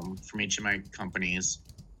take home from each of my companies.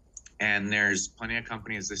 And there's plenty of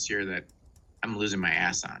companies this year that I'm losing my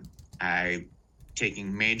ass on. I'm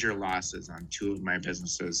taking major losses on 2 of my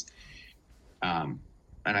businesses. And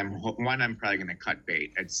I'm probably going to cut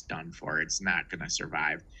bait. It's done for. It's not going to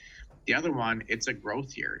survive. The other one, it's a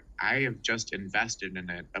growth year. I have just invested in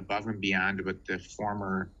it above and beyond what the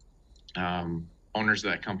former owners of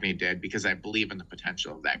that company did because I believe in the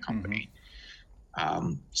potential of that company.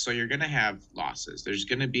 Mm-hmm. So you're going to have losses. There's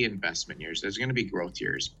going to be investment years. There's going to be growth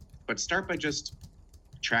years. But start by just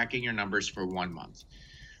tracking your numbers for 1 month.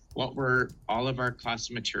 What were all of our cost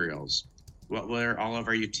of materials? What were all of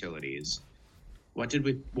our utilities? What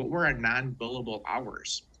were our non-billable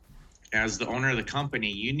hours? As the owner of the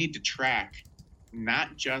company, you need to track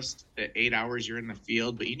not just the 8 hours you're in the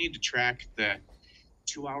field, but you need to track the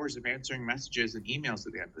 2 hours of answering messages and emails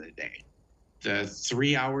at the end of the day, the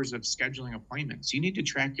 3 hours of scheduling appointments. You need to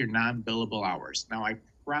track your non-billable hours. Now, I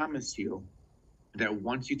promise you that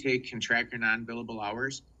once you can track your non-billable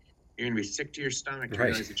hours, you're going to be sick to your stomach to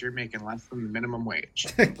realize that you're making less than the minimum wage.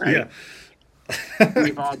 Right?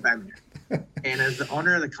 We've all been there. And as the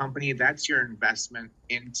owner of the company, that's your investment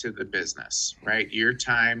into the business, right? Your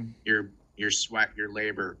time, your sweat, your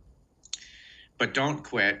labor. But don't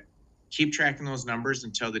quit. Keep tracking those numbers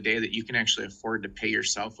until the day that you can actually afford to pay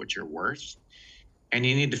yourself what you're worth. And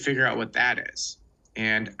you need to figure out what that is.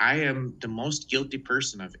 And I am the most guilty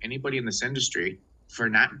person of anybody in this industry for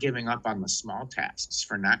not giving up on the small tasks,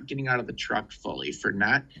 for not getting out of the truck fully, for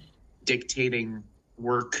not dictating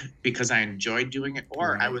work because I enjoyed doing it,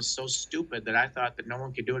 or I was so stupid that I thought that no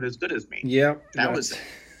one could do it as good as me. Yep. That was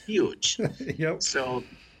huge. Yep. So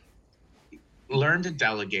learn to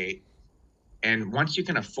delegate. And once you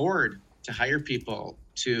can afford to hire people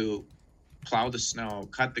to plow the snow,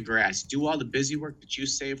 cut the grass, do all the busy work that you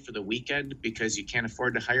save for the weekend because you can't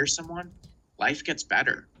afford to hire someone, life gets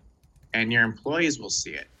better and your employees will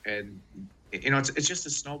see it. And it's just a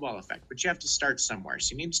snowball effect, but you have to start somewhere.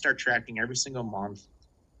 So you need to start tracking every single month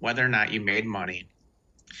whether or not you made money,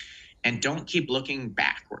 and don't keep looking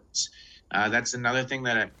backwards. That's another thing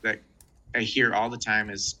that I hear all the time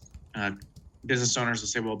is business owners will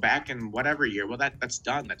say, well, back in whatever year, well, that's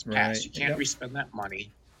done. That's past. Right. You can't Yep. re-spend that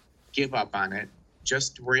money. Give up on it.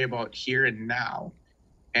 Just worry about here and now.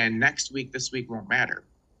 And next week, this week won't matter.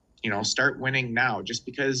 Start winning now. Just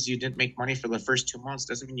because you didn't make money for the first 2 months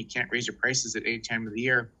doesn't mean you can't raise your prices at any time of the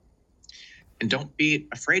year. And don't be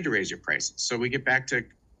afraid to raise your prices. So we get back to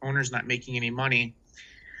owners not making any money.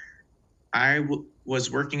 I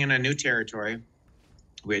was working in a new territory.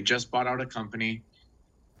 We had just bought out a company,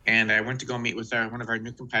 and I went to go meet with one of our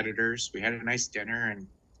new competitors. We had a nice dinner, and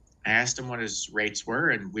I asked him what his rates were,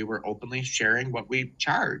 and we were openly sharing what we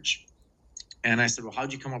charge. And I said, well,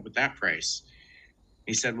 how'd you come up with that price?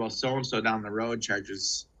 He said, well, so-and-so down the road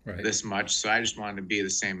charges this much, so I just wanted to be the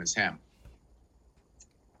same as him.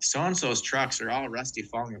 So-and-so's trucks are all rusty,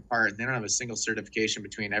 falling apart, and they don't have a single certification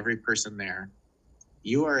between every person there.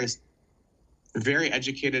 You are a very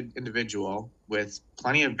educated individual with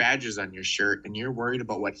plenty of badges on your shirt, and you're worried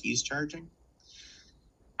about what he's charging?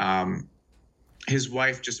 His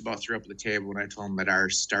wife just about threw up at the table when I told him that our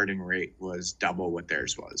starting rate was double what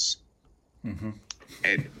theirs was. Mm-hmm.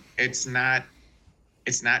 It's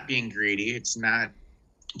not being greedy. It's not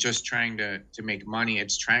just trying to make money.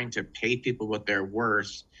 It's trying to pay people what they're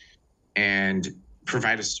worth and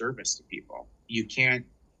provide a service to people. You can't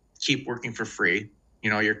keep working for free.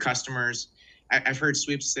 Your customers, I've heard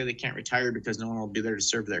sweeps say they can't retire because no one will be there to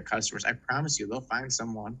serve their customers. I promise you, they'll find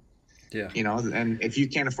someone. Yeah. And if you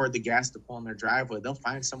can't afford the gas to pull in their driveway, they'll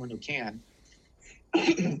find someone who can.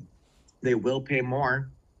 They will pay more.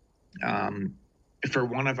 For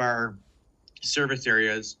one of our service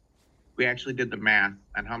areas, we actually did the math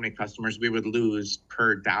on how many customers we would lose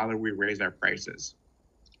per dollar we raise our prices.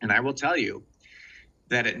 And I will tell you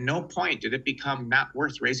that at no point did it become not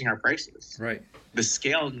worth raising our prices. Right. The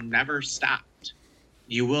scale never stopped.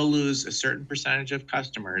 You will lose a certain percentage of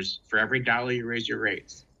customers for every dollar you raise your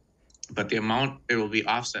rates. But the amount, it will be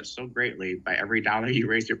offset so greatly by every dollar you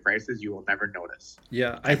raise your prices, you will never notice.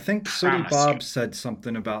 Yeah, I think Sooty Bob said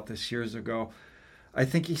something about this years ago. I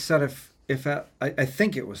think he said I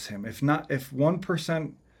think it was him. If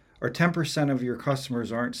 1% or 10% of your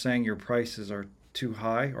customers aren't saying your prices are too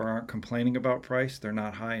high or aren't complaining about price, they're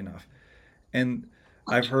not high enough. And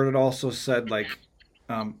I've heard it also said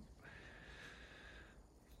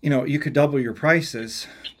you could double your prices.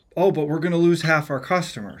 Oh, but we're going to lose half our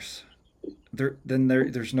customers.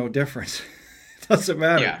 There's no difference. It doesn't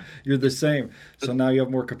matter. Yeah. You're the same. So now you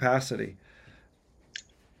have more capacity.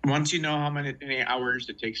 Once you know how many hours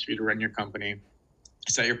it takes for you to run your company,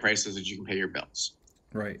 set your prices that you can pay your bills.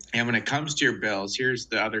 Right. And when it comes to your bills, here's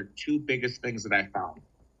the other two biggest things that I found.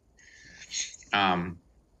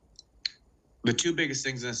 The two biggest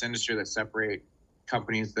things in this industry that separate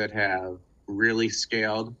companies that have really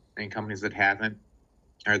scaled and companies that haven't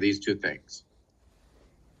are these two things.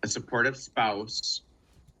 A supportive spouse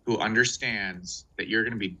who understands that you're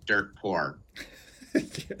going to be dirt poor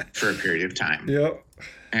for a period of time. Yep.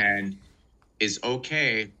 And is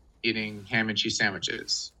okay eating ham and cheese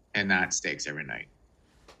sandwiches and not steaks every night.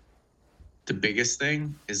 The biggest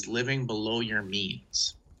thing is living below your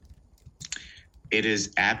means. It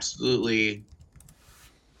is absolutely,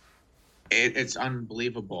 it's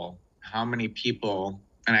unbelievable how many people,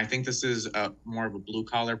 and I think this is more of a blue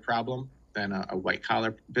collar problem than a white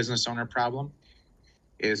collar business owner problem,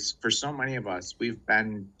 is for so many of us, we've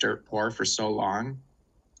been dirt poor for so long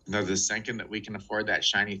that the second that we can afford that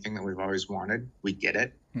shiny thing that we've always wanted, we get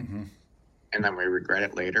it. Mm-hmm. And then we regret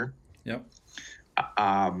it later. Yep.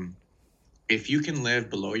 If you can live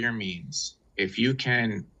below your means, if you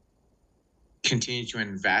can continue to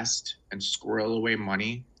invest and squirrel away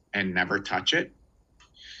money and never touch it,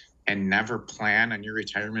 and never plan on your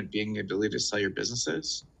retirement being the ability to sell your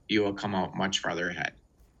businesses, you will come out much farther ahead.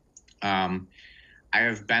 I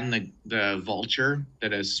have been the vulture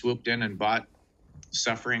that has swooped in and bought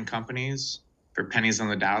suffering companies for pennies on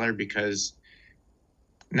the dollar because,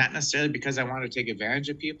 not necessarily because I wanted to take advantage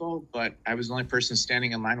of people, but I was the only person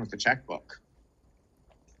standing in line with the checkbook.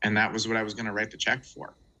 And that was what I was going to write the check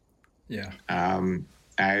for. Yeah.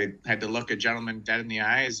 I had to look a gentleman dead in the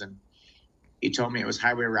eyes, and he told me it was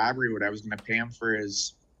highway robbery what I was going to pay him for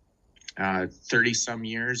his 30-some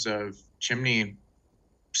years of chimney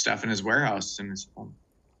stuff in his warehouse. And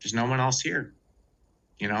there's no one else here.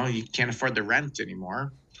 You can't afford the rent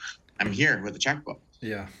anymore. I'm here with a checkbook.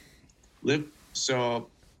 Yeah. So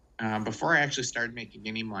before I actually started making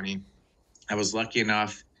any money, I was lucky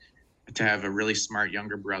enough to have a really smart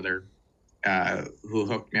younger brother who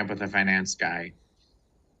hooked me up with a finance guy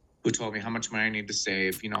who told me how much money I need to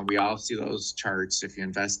save. We all see those charts. If you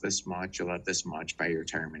invest this much, you'll have this much by your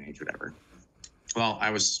retirement age, whatever. Well, I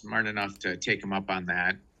was smart enough to take him up on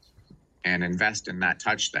that and invest and not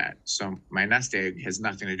touch that. So my nest egg has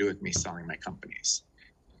nothing to do with me selling my companies.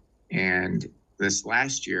 And this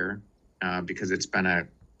last year, because it's been a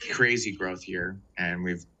crazy growth year and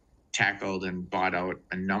we've tackled and bought out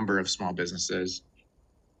a number of small businesses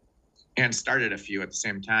and started a few at the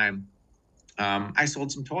same time, I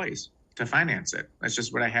sold some toys to finance it. That's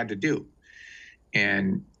just what I had to do.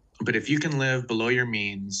 But if you can live below your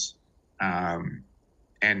means,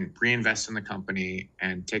 and reinvest in the company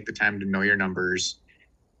and take the time to know your numbers,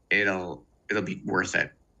 it'll be worth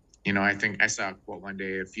it. I think I saw a quote one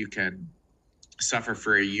day: if you can suffer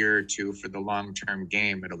for a year or two for the long-term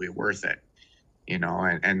game, it'll be worth it.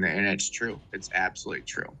 And it's true. It's absolutely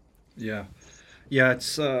true. Yeah. Yeah,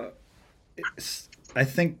 I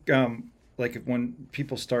think like when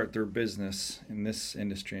people start their business in this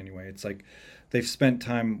industry anyway, it's like they've spent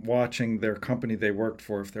time watching their company they worked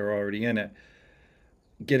for, if they're already in it,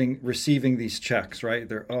 receiving these checks, right?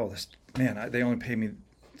 They're, oh, this man, they only paid me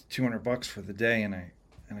 $200 for the day, and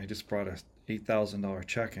I just brought a $8,000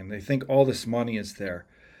 check in. They think all this money is there,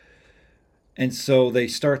 and so they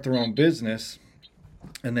start their own business,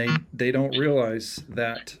 and they don't realize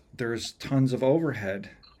that there's tons of overhead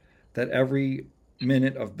that every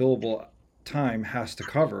minute of billable time has to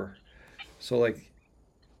cover. So like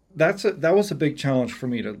that was a big challenge for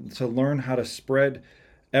me to learn how to spread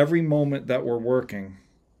every moment that we're working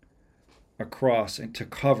across and to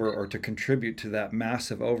cover or to contribute to that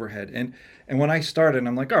massive overhead. And when I started,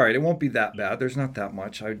 I'm like, all right, it won't be that bad. There's not that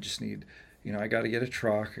much. I just need, I got to get a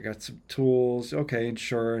truck. I got some tools. Okay,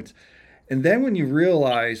 insurance. And then when you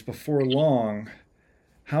realize before long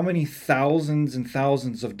how many thousands and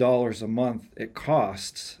thousands of dollars a month it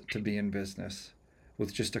costs to be in business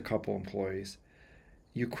with just a couple employees,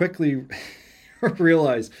 you quickly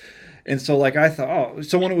realize. And so like I thought, oh,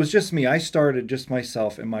 so when it was just me, I started just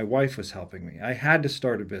myself and my wife was helping me. I had to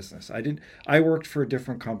start a business. I worked for a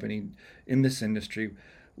different company in this industry.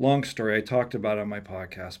 Long story, I talked about it on my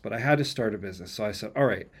podcast, but I had to start a business. So I said, all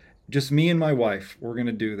right, just me and my wife, we're going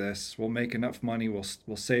to do this. We'll make enough money. We'll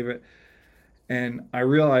save it. And I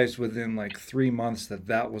realized within like 3 months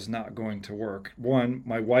that was not going to work. One,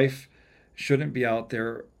 my wife shouldn't be out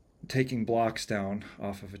there taking blocks down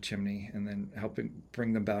off of a chimney and then helping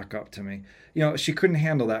bring them back up to me. She couldn't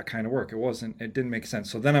handle that kind of work. It didn't make sense.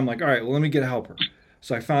 So then I'm like, all right, well, let me get a helper.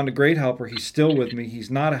 So I found a great helper. He's still with me. He's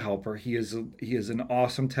not a helper. He is an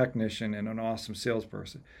awesome technician and an awesome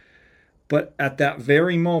salesperson. But at that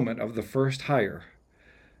very moment of the first hire,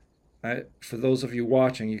 for those of you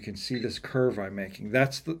watching, you can see this curve I'm making.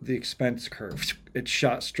 That's the expense curve. It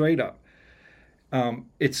shot straight up.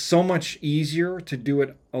 It's so much easier to do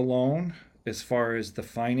it alone as far as the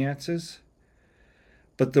finances.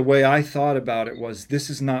 But the way I thought about it was, this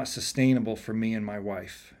is not sustainable for me and my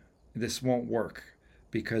wife. This won't work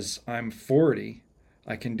because I'm 40.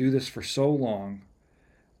 I can do this for so long.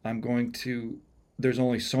 There's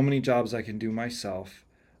only so many jobs I can do myself.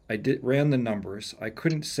 Ran the numbers. I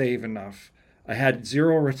couldn't save enough. I had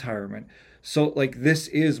zero retirement. So like this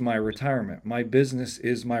is my retirement. My business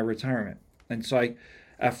is my retirement. And so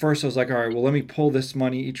at first I was like, all right, well, let me pull this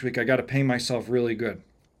money each week. I got to pay myself really good.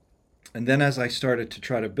 And then as I started to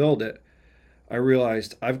try to build it, I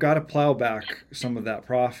realized I've got to plow back some of that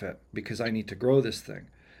profit because I need to grow this thing.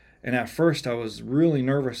 And at first I was really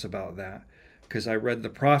nervous about that because I read the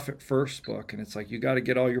Profit First book, and it's like, you got to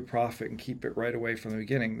get all your profit and keep it right away from the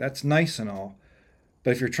beginning. That's nice and all.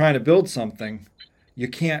 But if you're trying to build something,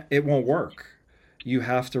 it won't work. You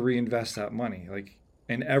have to reinvest that money.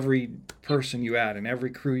 And every person you add and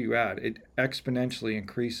every crew you add, it exponentially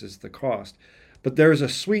increases the cost. But there's a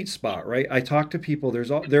sweet spot, right? I talk to people,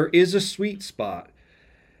 there is a sweet spot.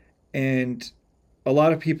 And a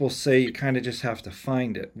lot of people say you kind of just have to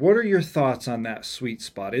find it. What are your thoughts on that sweet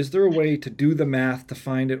spot? Is there a way to do the math to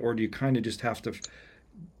find it, or do you kind of just have to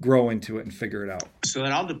grow into it and figure it out? So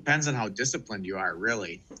it all depends on how disciplined you are,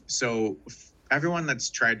 really. So everyone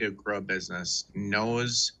that's tried to grow a business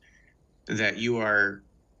knows that you are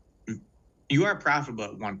profitable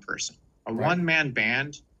at one person. A one-man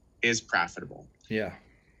band is profitable. Yeah.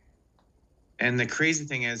 And the crazy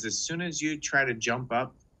thing is, as soon as you try to jump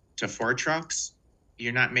up to 4 trucks,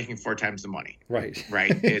 you're not making 4 times the money. Right.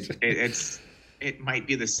 Right. It might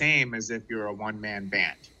be the same as if you're a one-man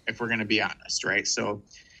band, if we're going to be honest, right? So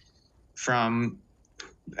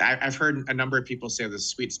I've heard a number of people say the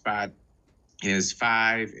sweet spot is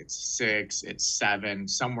 5, it's 6, it's 7,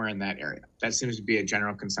 somewhere in that area. That seems to be a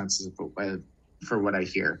general consensus for what I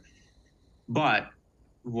hear. But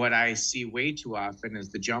what I see way too often is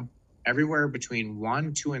the jump everywhere between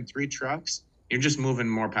 1, 2, and 3 trucks you're just moving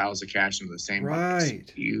more piles of cash into the same buckets.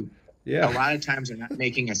 Right. A Yeah. lot of times they're not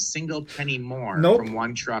making a single penny more Nope. from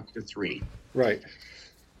 1 truck to 3. Right.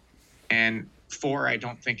 And 4, I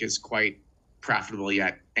don't think is quite profitable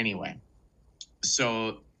yet anyway.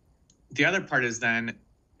 So the other part is then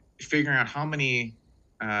figuring out how many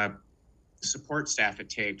support staff it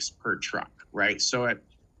takes per truck, right? So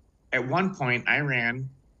at one point, I ran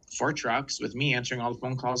 4 trucks with me answering all the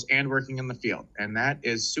phone calls and working in the field, and that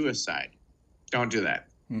is suicide. Don't do that.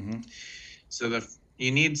 Mm-hmm. So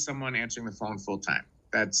you need someone answering the phone full time.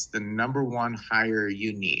 That's the number one hire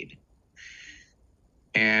you need.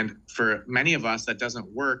 And for many of us, that doesn't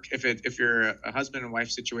work. If you're a husband and wife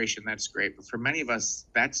situation, that's great. But for many of us,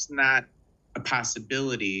 that's not a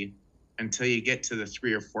possibility until you get to the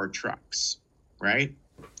 3 or 4 trucks, right?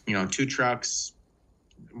 2 trucks,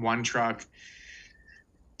 1 truck.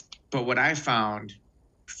 But what I found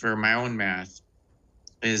for my own math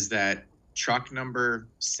is that truck number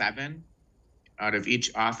 7 out of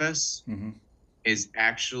each office Mm-hmm. is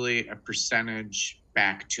actually a percentage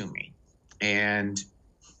back to me. And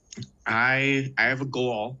I have a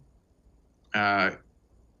goal.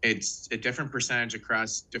 It's a different percentage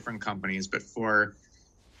across different companies, but for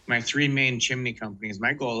my 3 main chimney companies,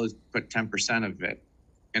 my goal is to put 10% of it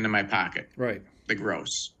into my pocket. Right. The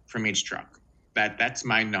gross from each truck. That's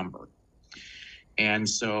my number. And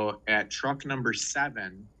so at truck number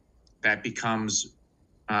 7, that becomes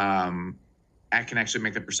I can actually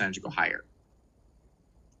make the percentage go higher.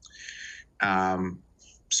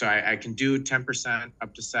 So I can do 10%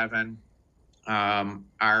 up to 7.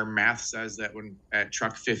 Our math says that when at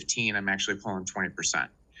truck 15, I'm actually pulling 20%.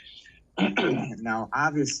 Now,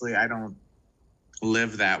 obviously, I don't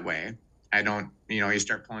live that way. I don't, you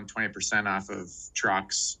start pulling 20% off of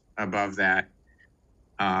trucks above that.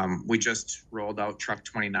 We just rolled out truck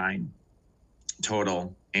 29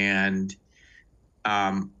 total, and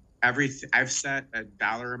I've set a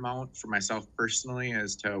dollar amount for myself personally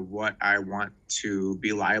as to what I want to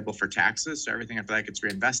be liable for taxes. So everything I feel like it's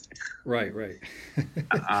reinvested. Right.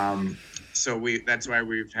 So that's why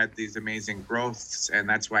we've had these amazing growths, and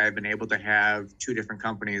that's why I've been able to have 2 different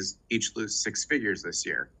companies each lose 6 figures this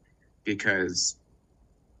year, because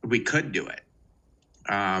we could do it.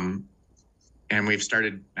 And we've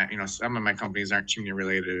started, some of my companies aren't chimney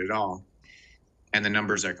related at all, and the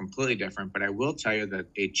numbers are completely different. But I will tell you that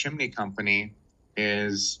a chimney company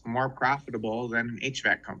is more profitable than an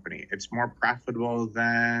HVAC company. It's more profitable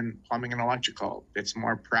than plumbing and electrical. It's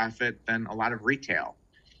more profit than a lot of retail.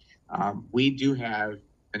 We do have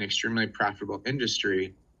an extremely profitable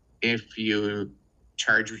industry if you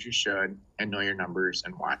charge what you should and know your numbers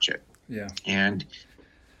and watch it. Yeah. And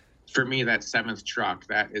for me, that 7th truck,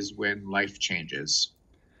 that is when life changes.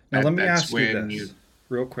 Now, let me That's ask you this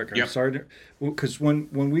real quick. I'm Yep. sorry, because when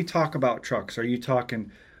we talk about trucks, are you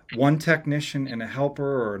talking one technician and a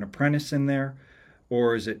helper or an apprentice in there,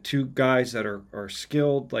 or is it 2 guys that are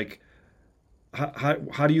skilled? Like,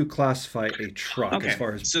 how do you classify a truck as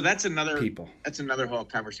far as so that's another people? That's another whole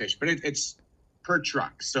conversation, but it's per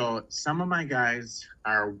truck. So some of my guys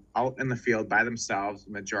are out in the field by themselves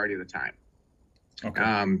the majority of the time. Okay.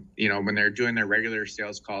 When they're doing their regular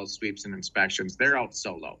sales calls, sweeps, and inspections, they're out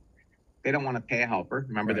solo. They don't want to pay a helper.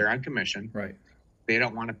 Remember, Right. They're on commission. Right. They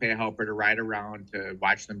don't want to pay a helper to ride around to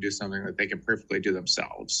watch them do something that they can perfectly do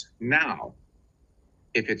themselves. Now,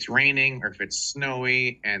 if it's raining or if it's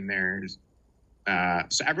snowy and there's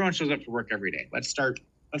so everyone shows up for work every day. Let's start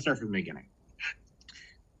from the beginning.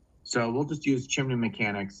 So we'll just use Chimney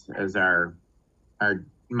Mechanics as our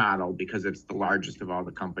model because it's the largest of all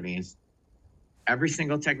the companies. Every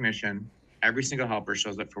single technician, every single helper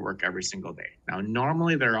shows up for work every single day. Now,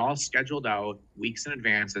 normally they're all scheduled out weeks in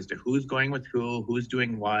advance as to who's going with who's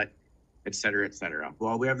doing what, et cetera, et cetera.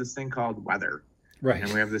 Well, we have this thing called weather. Right.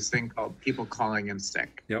 And we have this thing called people calling in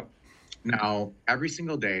sick. Yep. Now, every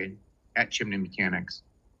single day at Chimney Mechanics,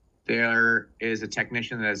 there is a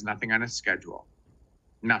technician that has nothing on his schedule.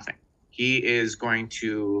 Nothing. He is going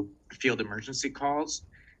to field emergency calls.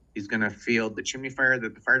 He's going to field the chimney fire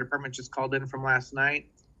that the fire department just called in from last night.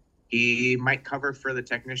 He might cover for the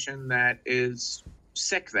technician that is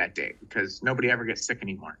sick that day because nobody ever gets sick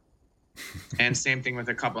anymore. And same thing with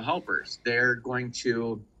a couple helpers. They're going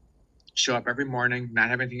to show up every morning, not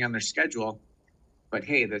have anything on their schedule, but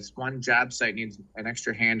hey, this one job site needs an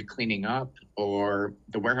extra hand cleaning up, or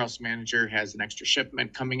the warehouse manager has an extra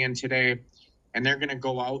shipment coming in today, and they're going to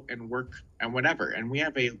go out and work and whatever. And we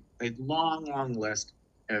have a long, long list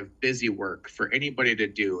of busy work for anybody to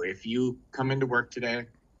do. If you come into work today,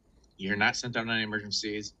 you're not sent out on any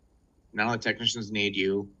emergencies. None of the technicians need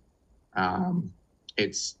you.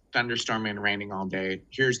 It's thunderstorming and raining all day.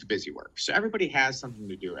 Here's the busy work. So everybody has something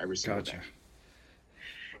to do every single day.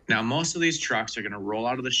 Now, most of these trucks are going to roll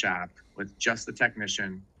out of the shop with just the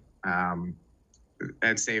technician.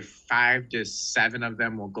 I'd say 5 to 7 of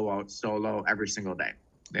them will go out solo every single day.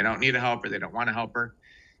 They don't need a helper. They don't want a helper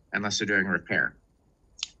unless they're doing a repair.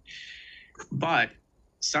 But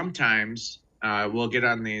sometimes we'll get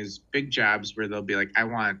on these big jobs where they'll be like, I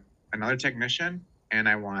want another technician and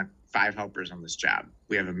I want 5 helpers on this job.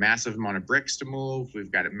 We have a massive amount of bricks to move.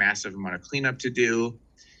 We've got a massive amount of cleanup to do.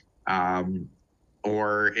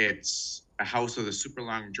 Or it's a house with a super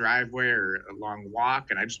long driveway or a long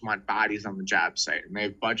walk, and I just want bodies on the job site, and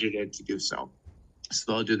they've budgeted to do so.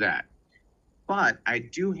 So they'll do that. But I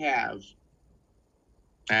do have,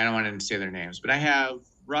 I don't want to say their names, but I have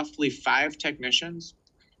roughly 5 technicians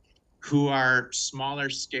who are smaller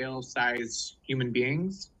scale size human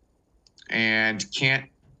beings and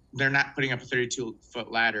they're not putting up a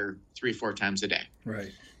 32-foot ladder 3-4 times a day.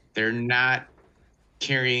 Right. They're not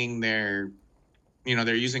carrying their,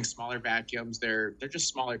 they're using smaller vacuums. They're just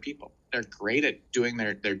smaller people. They're great at doing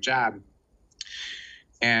their job.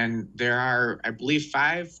 And there are, I believe,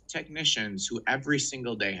 5 technicians who every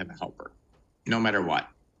single day have a helper, no matter what,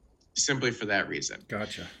 simply for that reason.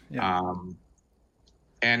 Gotcha. Yeah.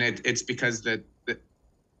 And it's because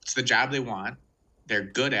it's the job they want. They're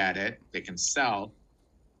good at it. They can sell,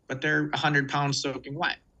 but they're 100 pounds soaking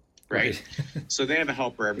wet. Right. So they have a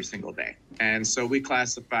helper every single day. And so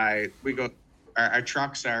our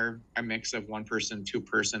trucks are a mix of 1 person, 2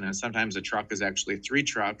 person, and sometimes a truck is actually 3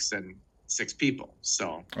 trucks and 6 people.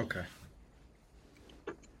 So, okay.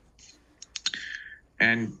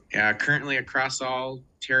 And currently across all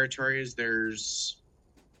territories, there's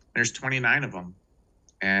 29 of them,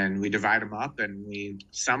 and we divide them up, and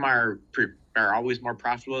some are always more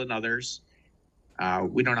profitable than others.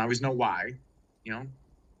 We don't always know why,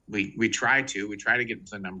 we try to get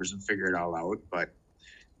the numbers and figure it all out, but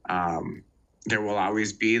there will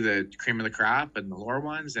always be the cream of the crop and the lower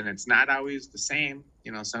ones, and it's not always the same.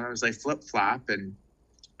 Sometimes they flip flop, and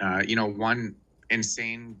one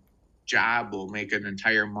insane job will make an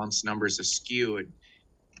entire month's numbers askew, and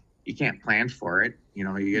you can't plan for it. You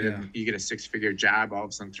get a 6-figure job all of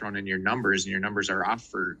a sudden thrown in your numbers, and your numbers are off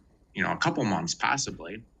for a couple months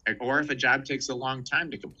possibly. Or if a job takes a long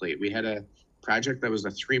time to complete. We had a project that was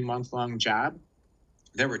a 3-month-long job.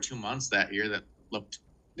 There were 2 months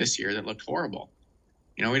this year that looked horrible.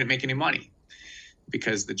 We didn't make any money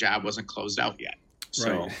because the job wasn't closed out yet.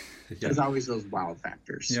 So right. There's always those wild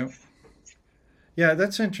factors. Yep. Yeah,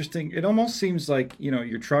 that's interesting. It almost seems like,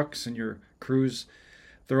 your trucks and your crews,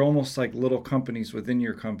 they're almost like little companies within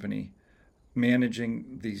your company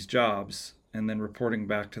managing these jobs and then reporting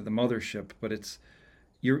back to the mothership. But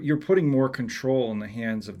you're putting more control in the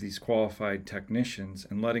hands of these qualified technicians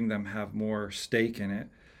and letting them have more stake in it,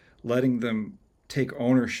 letting them take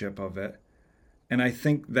ownership of it. And I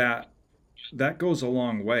think that goes a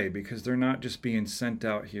long way, because they're not just being sent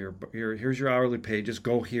out here, but here's your hourly pay, just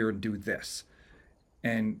go here and do this.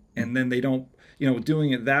 And then they don't,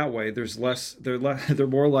 doing it that way, they're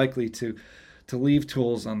more likely to leave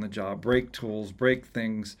tools on the job, break tools, break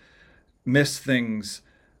things, miss things.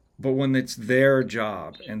 But when it's their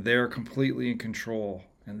job and they're completely in control,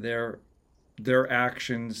 and their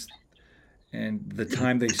actions and the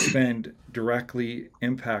time they spend directly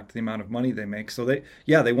impact the amount of money they make. So they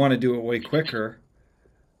want to do it way quicker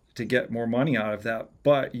to get more money out of that,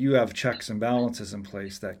 but you have checks and balances in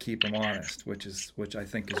place that keep them honest, which I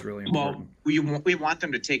think is really important. Well, we want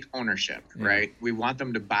them to take ownership, right? We want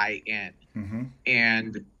them to buy in. Mm-hmm.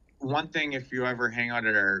 And one thing, if you ever hang out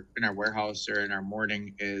in our warehouse or in our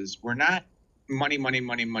morning, is we're not money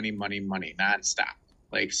nonstop.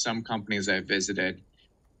 Like some companies I've visited,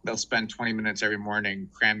 they'll spend 20 minutes every morning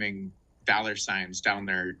cramming dollar signs down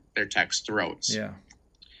their techs' throats. Yeah.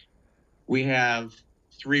 We have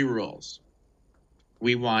 3 rules.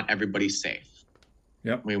 We want everybody safe.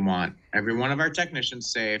 Yep. We want every one of our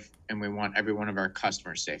technicians safe, and we want every one of our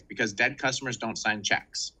customers safe, because dead customers don't sign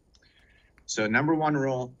checks. So number 1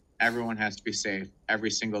 rule, everyone has to be safe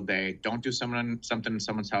every single day. Don't do something in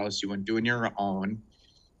someone's house you wouldn't do in your own.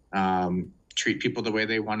 Treat people the way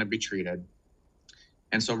they want to be treated.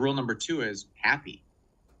 And so rule number 2 is happy.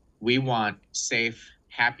 We want safe,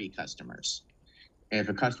 happy customers. If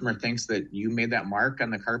a customer thinks that you made that mark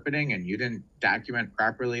on the carpeting and you didn't document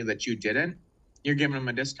properly that you didn't, you're giving them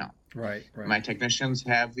a discount. Right. My technicians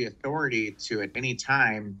have the authority to, at any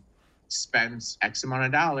time, spend X amount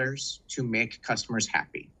of dollars to make customers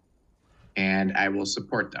happy. And I will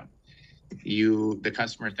support them. The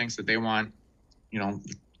customer thinks that they want,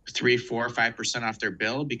 3, 4, 5% off their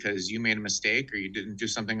bill because you made a mistake or you didn't do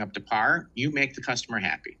something up to par, you make the customer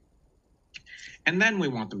happy. And then we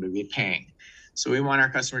want them to be paying. So we want our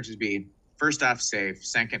customers to be first off safe,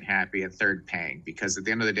 second happy, and third paying, because at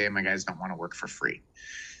the end of the day, my guys don't want to work for free.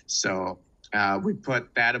 So we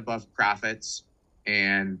put that above profits.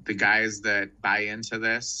 And the guys that buy into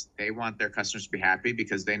this, they want their customers to be happy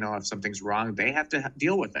because they know if something's wrong, they have to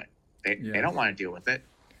deal with it. They don't want to deal with it.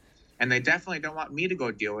 And they definitely don't want me to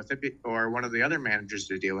go deal with it or one of the other managers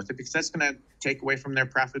to deal with it, because that's going to take away from their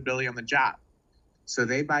profitability on the job. So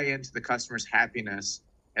they buy into the customer's happiness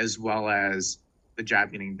as well as the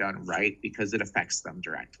job getting done right, because it affects them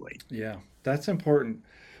directly. Yeah, that's important.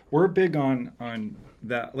 We're big on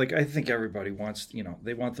that. Like, I think everybody wants,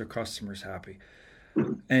 they want their customers happy.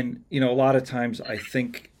 And, a lot of times I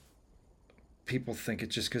think people think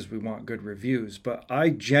it's just because we want good reviews, but I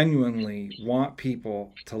genuinely want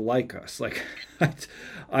people to like us. Like,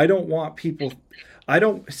 I don't want people,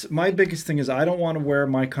 my biggest thing is I don't want to wear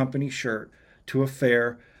my company shirt to a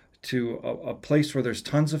fair, to a place where there's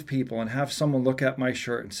tons of people and have someone look at my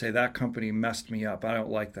shirt and say, that company messed me up, I don't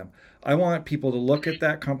like them. I want people to look at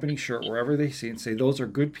that company shirt wherever they see it and say, those are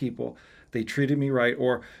good people. They treated me right,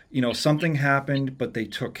 or something happened, but they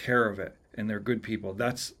took care of it, and they're good people.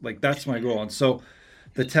 That's my goal. And so,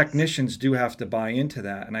 the technicians do have to buy into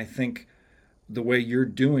that. And I think the way you're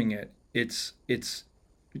doing it, it's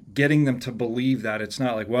getting them to believe that it's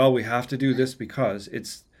not like, well, we have to do this, because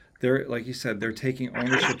they're, like you said, they're taking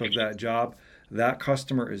ownership of that job. That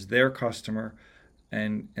customer is their customer,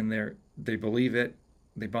 and they believe it,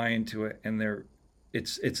 they buy into it, and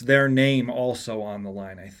it's their name also on the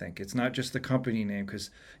line. I think it's not just the company name, because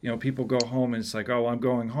people go home and it's like, oh, I'm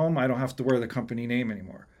going home, I don't have to wear the company name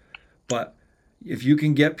anymore. But if you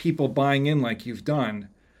can get people buying in like you've done,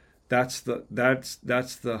 that's the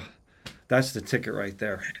ticket right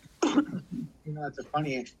there. It's a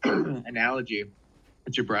funny analogy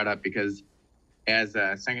that you brought up, because as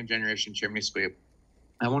a second generation chimney sweep,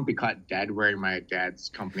 I won't be caught dead wearing my dad's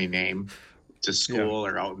company name to school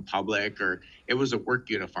or out in public, or it was a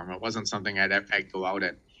work uniform. It wasn't something I'd go out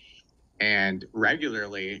in. And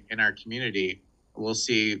regularly in our community, we'll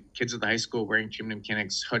see kids at the high school wearing Chimney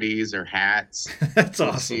Mechanics hoodies or hats. That's we'll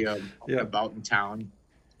awesome. See them about in town.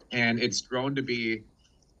 And it's grown to be,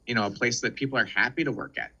 a place that people are happy to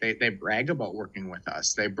work at. They brag about working with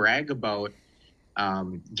us. They brag about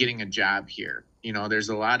getting a job here. There's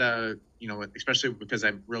a lot of, especially because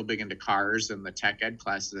I'm real big into cars and the tech ed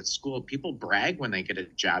classes at school, people brag when they get a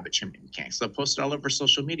job at Chimney Mechanics. They'll post it all over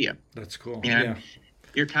social media. That's cool. And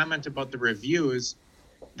your comment about the reviews,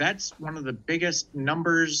 that's one of the biggest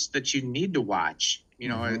numbers that you need to watch,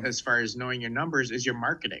 as far as knowing your numbers, is your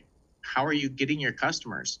marketing. How are you getting your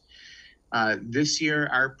customers? This year,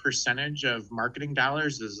 our percentage of marketing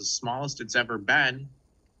dollars is the smallest it's ever been.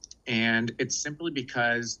 And it's simply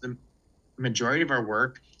because the majority of our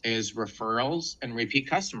work is referrals and repeat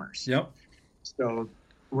customers. Yep. So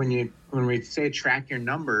when we say track your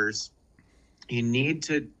numbers, you need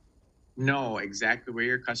to know exactly where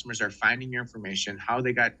your customers are finding your information, how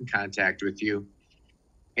they got in contact with you.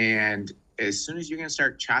 And as soon as you can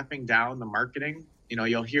start chopping down the marketing,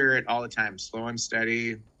 you'll hear it all the time, slow and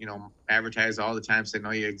steady, advertise all the time, say,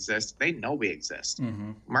 no, you exist. They know we exist.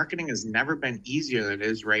 Mm-hmm. Marketing has never been easier than it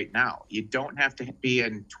is right now. You don't have to be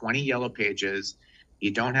in 20 yellow pages.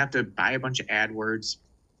 You don't have to buy a bunch of AdWords,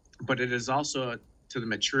 but it is also to the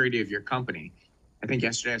maturity of your company. I think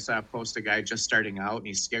yesterday I saw a post, a guy just starting out, and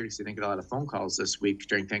he's scared because he didn't get a lot of phone calls this week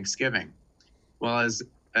during Thanksgiving. Well, as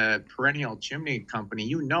a perennial chimney company,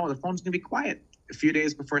 the phone's going to be quiet a few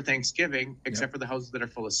days before Thanksgiving, except for the houses that are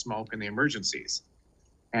full of smoke and the emergencies.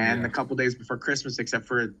 And a couple days before Christmas, except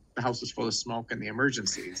for the house is full of smoke and the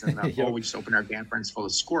emergencies. And we just opened our camper and it's full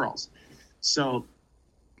of squirrels. So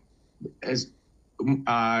as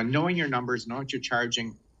knowing your numbers, knowing what you're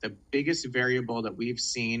charging, the biggest variable that we've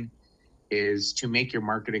seen is to make your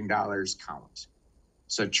marketing dollars count.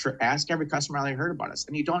 So ask every customer how they heard about us.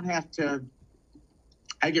 And you don't have to,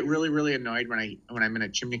 I get really, really annoyed when I'm in a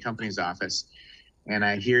chimney company's office and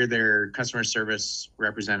I hear their customer service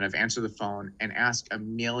representative answer the phone and ask a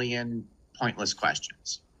million pointless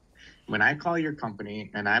questions. When I call your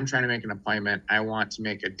company and I'm trying to make an appointment, I want to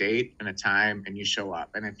make a date and a time and you show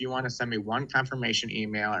up. And if you want to send me one confirmation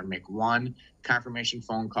email or make one confirmation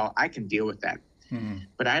phone call, I can deal with that. Mm-hmm.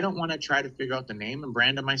 But I don't want to try to figure out the name and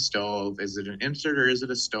brand of my stove. Is it an insert or is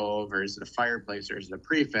it a stove or is it a fireplace or is it a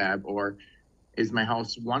prefab or is my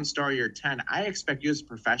house 1 story or 10? I expect you as a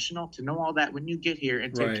professional to know all that when you get here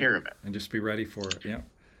and take care of it. And just be ready for it. Yeah.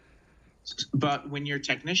 But when your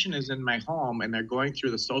technician is in my home and they're going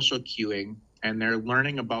through the social queuing and they're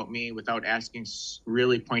learning about me without asking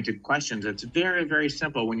really pointed questions, it's very, very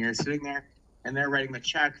simple. When you're sitting there and they're writing the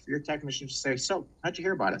check for your technician to say, "So, how'd you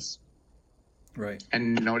hear about us?" Right.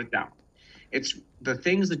 And note it down. It's the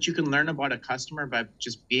things that you can learn about a customer by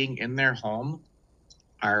just being in their home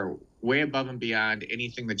are way above and beyond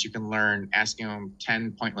anything that you can learn asking them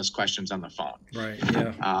 10 pointless questions on the phone. Right.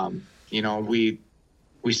 Yeah. You know, we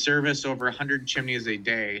service over 100 chimneys a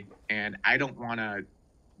day, and I don't want to,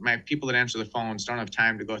 my people that answer the phones don't have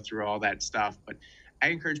time to go through all that stuff, but I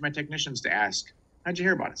encourage my technicians to ask, "How'd you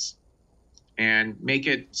hear about us?" And make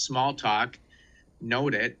it small talk,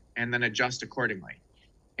 note it, and then adjust accordingly.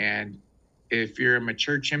 And if you're a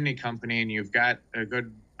mature chimney company and you've got a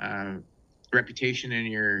good reputation in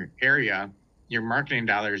your area, your marketing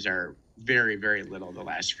dollars are very, very little the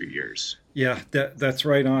last few years. Yeah, that's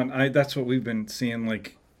right on. That's what we've been seeing.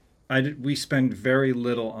 Like, we spend very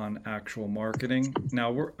little on actual marketing.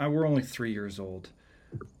 Now we're only 3 years old,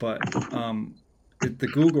 but the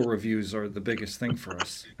Google reviews are the biggest thing for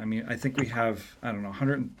us. I mean, I think we have, I don't know,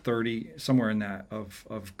 130 somewhere in that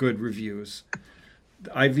of good reviews.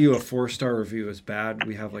 I view a 4-star review as bad.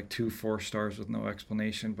 We have like 2 4 stars with no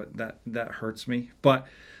explanation, but that hurts me. But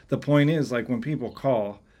the point is, like, when people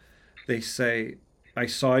call, they say, "I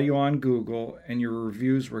saw you on Google and your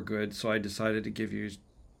reviews were good, so I decided to give you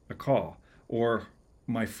a call." Or,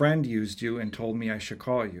 "My friend used you and told me I should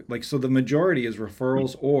call you." Like, so the majority is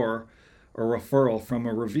referrals or a referral from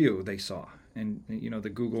a review they saw, and the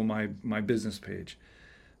Google my business page.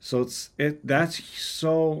 So that's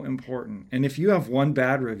so important. And if you have one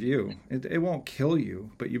bad review, it won't kill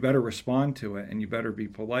you, but you better respond to it, and you better be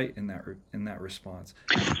polite in that response.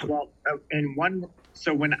 Well,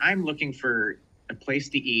 so when I'm looking for a place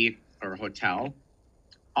to eat or a hotel,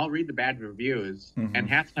 I'll read the bad reviews, and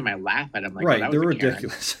half the time I laugh at them. Like, right, "Oh, that they're was a Karen."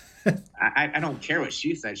 ridiculous. I don't care what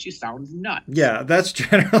she said. She sounds nuts. Yeah, that's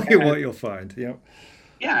generally what you'll find. Yep.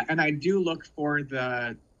 Yeah, and I do look for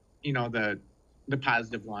the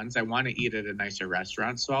positive ones. I want to eat at a nicer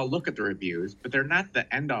restaurant, so I'll look at the reviews, but they're not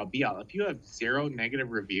the end all be all. If you have 0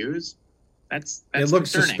 negative reviews, that's it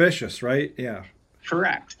looks concerning. Suspicious, right? Yeah.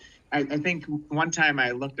 Correct. I think one time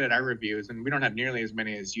I looked at our reviews, and we don't have nearly as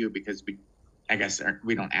many as you because I guess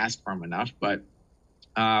we don't ask for them enough. But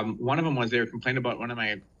one of them was they were complaining about one of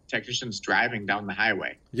my technicians driving down the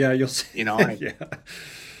highway. Yeah, you'll see. Yeah.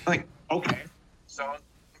 Like, okay, so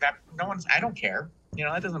that I don't care.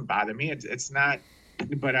 That doesn't bother me. It's not.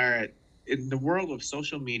 But in the world of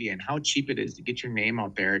social media and how cheap it is to get your name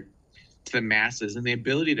out there to the masses, and the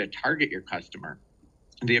ability to target your customer,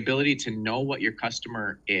 the ability to know what your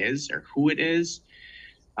customer is or who it is.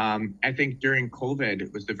 I think during COVID,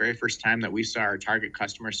 it was the very first time that we saw our target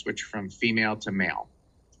customer switch from female to male.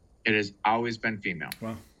 It has always been female.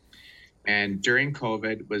 Wow. And during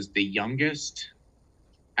COVID was the youngest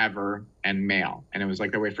ever and male. And it was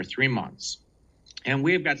like that way for 3 months. And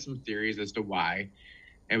we have got some theories as to why.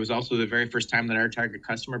 It was also the very first time that our target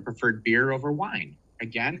customer preferred beer over wine.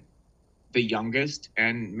 Again, the youngest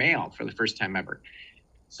and male for the first time ever.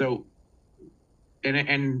 So,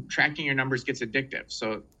 and tracking your numbers gets addictive.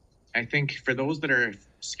 So I think for those that are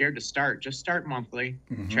scared to start, just start monthly,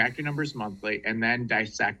 track your numbers monthly, and then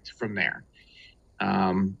dissect from there.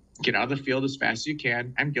 Get out of the field as fast as you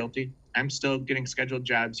can. I'm guilty. I'm still getting scheduled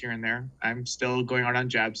jobs here and there. I'm still going out on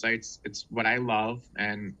job sites. It's what I love.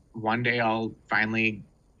 And one day I'll finally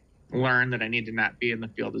learn that I need to not be in the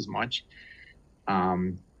field as much.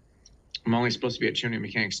 I'm only supposed to be at Chimney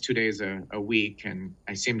Mechanics 2 days a week, and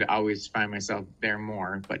I seem to always find myself there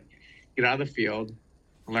more. But get out of the field,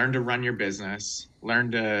 learn to run your business,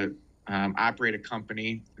 learn to operate a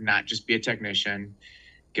company, not just be a technician.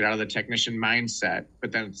 Get out of the technician mindset,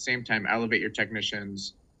 but then at the same time, elevate your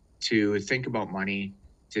technicians to think about money,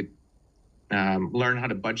 to learn how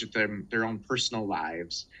to budget their own personal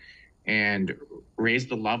lives, and raise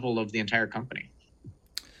the level of the entire company.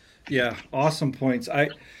 Yeah, awesome points.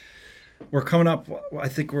 We're coming up, I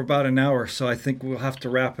think we're about an hour, so I think we'll have to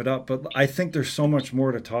wrap it up. But I think there's so much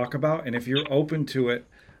more to talk about, and if you're open to it,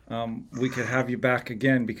 we could have you back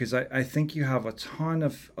again, because I think you have a ton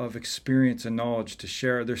of experience and knowledge to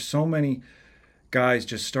share. There's so many guys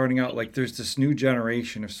just starting out. Like, there's this new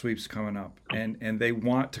generation of sweeps coming up, and they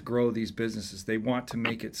want to grow these businesses. They want to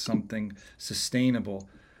make it something sustainable.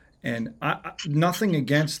 And nothing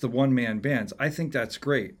against the one-man bands. I think that's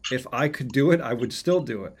great. If I could do it, I would still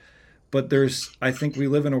do it. But I think we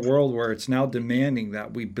live in a world where it's now demanding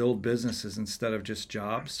that we build businesses instead of just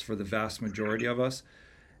jobs for the vast majority of us.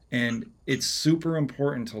 And it's super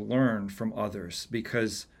important to learn from others,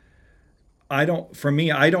 because For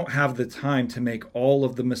me, I don't have the time to make all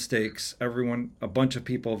of the mistakes a bunch of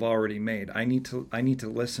people have already made. I need to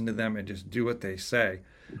listen to them and just do what they say.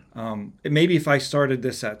 Maybe if I started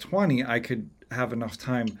this at 20, I could have enough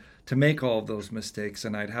time to make all of those mistakes,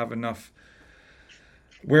 and I'd have enough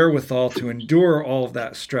wherewithal to endure all of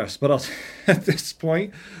that stress. But at this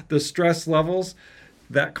point, the stress levels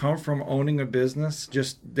that come from owning a business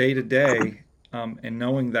just day to day, and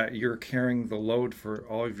knowing that you're carrying the load for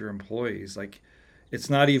all of your employees, like it's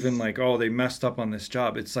not even like, oh, they messed up on this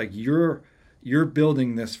job. It's like you're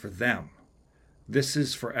building this for them. This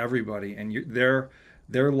is for everybody, and their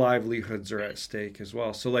livelihoods are at stake as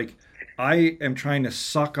well. So like I am trying to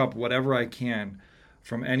suck up whatever I can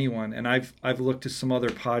from anyone, and I've looked at some other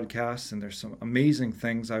podcasts, and there's some amazing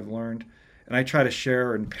things I've learned, and I try to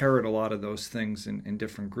share and parrot a lot of those things in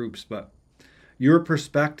different groups. But your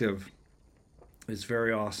perspective is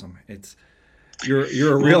very awesome.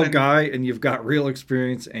 You're a real guy, and you've got real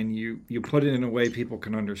experience, and you put it in a way people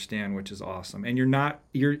can understand, which is awesome. And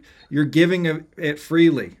you're giving it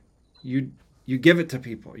freely. You give it to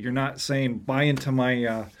people. You're not saying buy into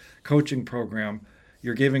my coaching program.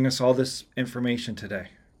 You're giving us all this information today,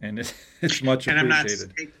 and it's much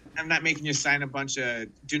appreciated. I'm not making you sign a bunch of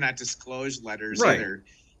do not disclose letters right. either.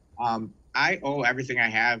 I owe everything I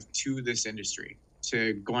have to this industry,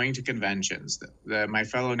 to going to conventions. My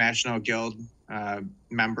fellow National Guild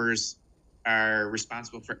members are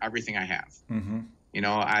responsible for everything I have. Mm-hmm. You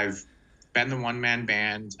know, I've been the one-man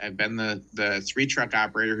band. I've been the 3-truck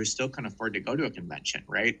operator who still can afford to go to a convention,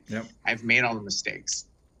 right? Yep. I've made all the mistakes.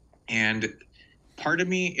 And part of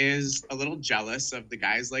me is a little jealous of the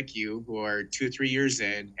guys like you who are 2 or 3 years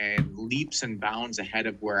in and leaps and bounds ahead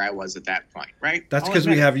of where I was at that point, right? That's because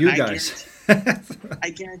we have you guys.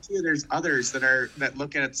 I guarantee you there's others that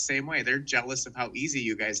look at it the same way. They're jealous of how easy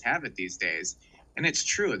you guys have it these days. And it's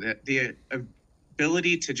true that the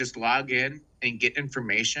ability to just log in and get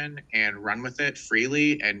information and run with it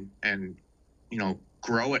freely and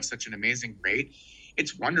grow at such an amazing rate,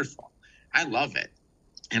 it's wonderful. I love it.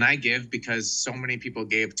 And I give because so many people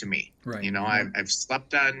gave to me. Right. You know, right. I've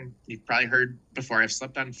slept on, you've probably heard before, I've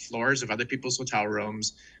slept on floors of other people's hotel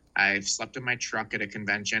rooms. I've slept in my truck at a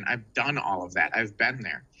convention. I've done all of that. I've been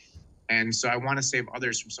there. And so I want to save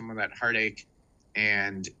others from some of that heartache.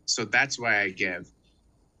 And so that's why I give.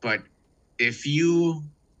 But if you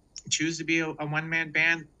choose to be a one-man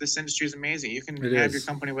band, this industry is amazing. You can have your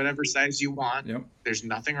company whatever size you want. Yep. There's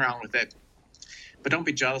nothing wrong with it. But don't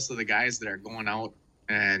be jealous of the guys that are going out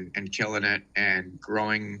and killing it and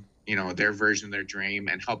growing, their version of their dream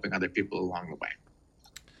and helping other people along the way.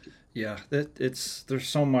 Yeah, there's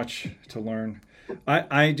so much to learn.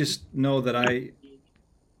 I just know that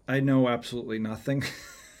I know absolutely nothing.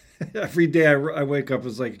 Every day I wake up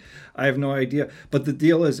is like, I have no idea. But the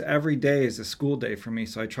deal is every day is a school day for me.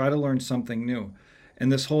 So I try to learn something new.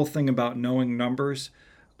 And this whole thing about knowing numbers,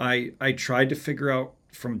 I tried to figure out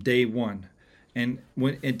from day one. And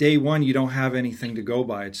at day one, you don't have anything to go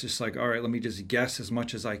by. It's just like, all right, let me just guess as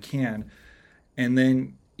much as I can. And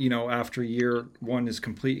then, after year one is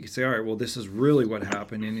complete, you can say, all right, well, this is really what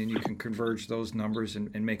happened. And then you can converge those numbers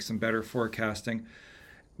and make some better forecasting.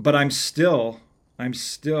 But I'm still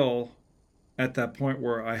at that point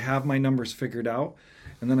where I have my numbers figured out.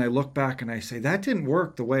 And then I look back and I say, that didn't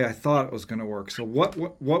work the way I thought it was going to work. So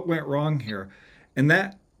what went wrong here? And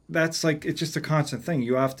that's like, it's just a constant thing.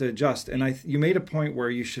 You have to adjust. And you made a point where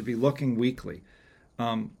you should be looking weekly.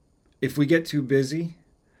 If we get too busy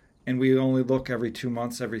and we only look every 2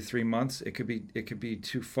 months, every 3 months, it could be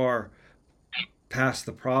too far past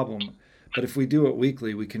the problem. But if we do it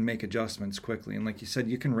weekly, we can make adjustments quickly. And like you said,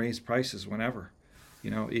 you can raise prices whenever.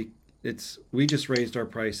 We just raised our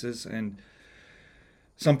prices, and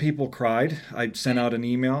some people cried. I sent out an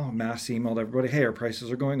email, mass email to everybody, hey, our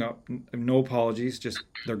prices are going up. No apologies, just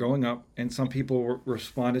they're going up. And some people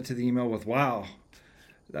responded to the email with, wow,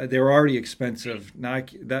 they were already expensive. Now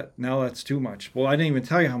that's too much. Well, I didn't even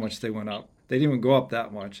tell you how much they went up. They didn't even go up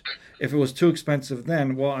that much. If it was too expensive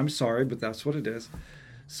then, well, I'm sorry, but that's what it is.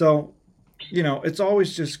 So, it's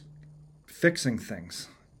always just fixing things.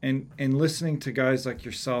 And listening to guys like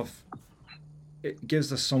yourself, it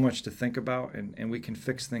gives us so much to think about, and we can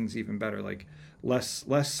fix things even better. Like less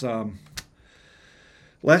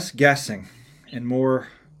guessing and more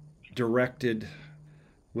directed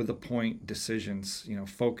with a point decisions,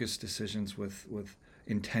 focused decisions with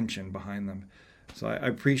intention behind them. So I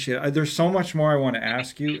appreciate it. There's so much more I want to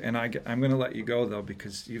ask you, and I'm going to let you go, though,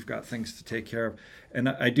 because you've got things to take care of. And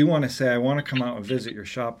I do want to say I want to come out and visit your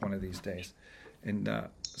shop one of these days and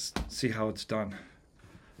see how it's done.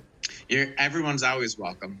 Everyone's always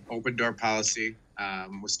welcome. Open door policy.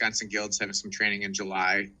 Wisconsin Guild's having some training in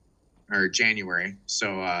July or January.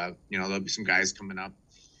 So, there'll be some guys coming up.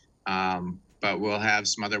 But we'll have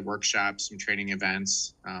some other workshops, some training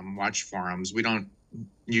events, watch forums. We don't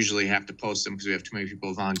usually have to post them because we have too many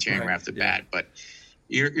people volunteering right off the bat. But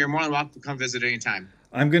you're more than welcome to come visit anytime.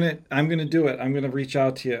 I'm gonna do it. I'm gonna reach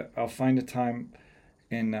out to you. I'll find a time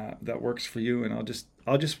and that works for you, and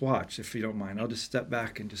I'll just watch if you don't mind. I'll just step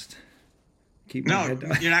back and just keep my head down.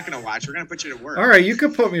 No, you're not gonna watch. We're gonna put you to work. All right, you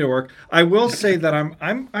can put me to work. I will say that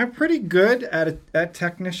I'm pretty good at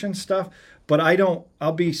technician stuff, but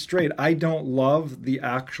I'll be straight. I don't love the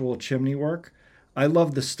actual chimney work. I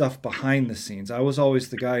love the stuff behind the scenes. I was always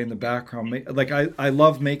the guy in the background. Like I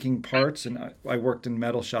love making parts, and I worked in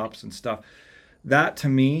metal shops and stuff. That to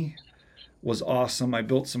me was awesome. I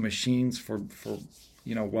built some machines for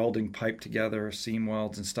welding pipe together, seam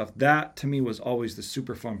welds and stuff. That to me was always the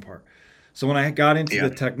super fun part. So when I got into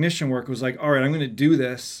the technician work, it was like, all right, I'm going to do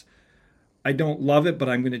this. I don't love it, but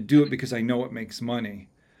I'm going to do it because I know it makes money.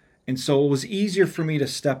 And so it was easier for me to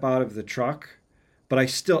step out of the truck, but I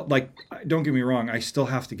still, don't get me wrong, I still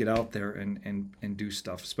have to get out there and do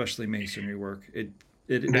stuff, especially masonry work.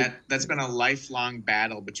 That's been a lifelong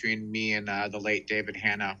battle between me and the late David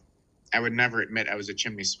Hanna. I would never admit I was a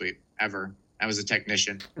chimney sweep, ever. I was a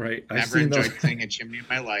technician. Right. Never enjoyed cleaning a chimney in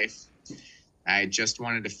my life. I just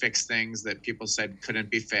wanted to fix things that people said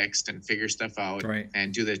couldn't be fixed and figure stuff out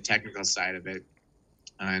and do the technical side of it.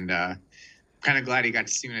 And kind of glad he got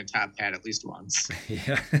to see me in a top hat at least once.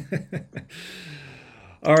 Yeah.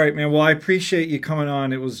 All right, man. Well, I appreciate you coming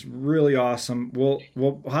on. It was really awesome.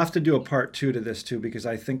 We'll have to do a part 2 to this too, because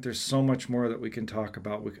I think there's so much more that we can talk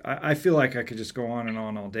about. I feel like I could just go on and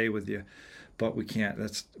on all day with you, but we can't.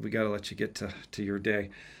 We got to let you get to your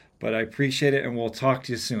day. But I appreciate it, and we'll talk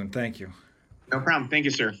to you soon. Thank you. No problem. Thank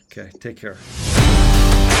you, sir. Okay. Take care.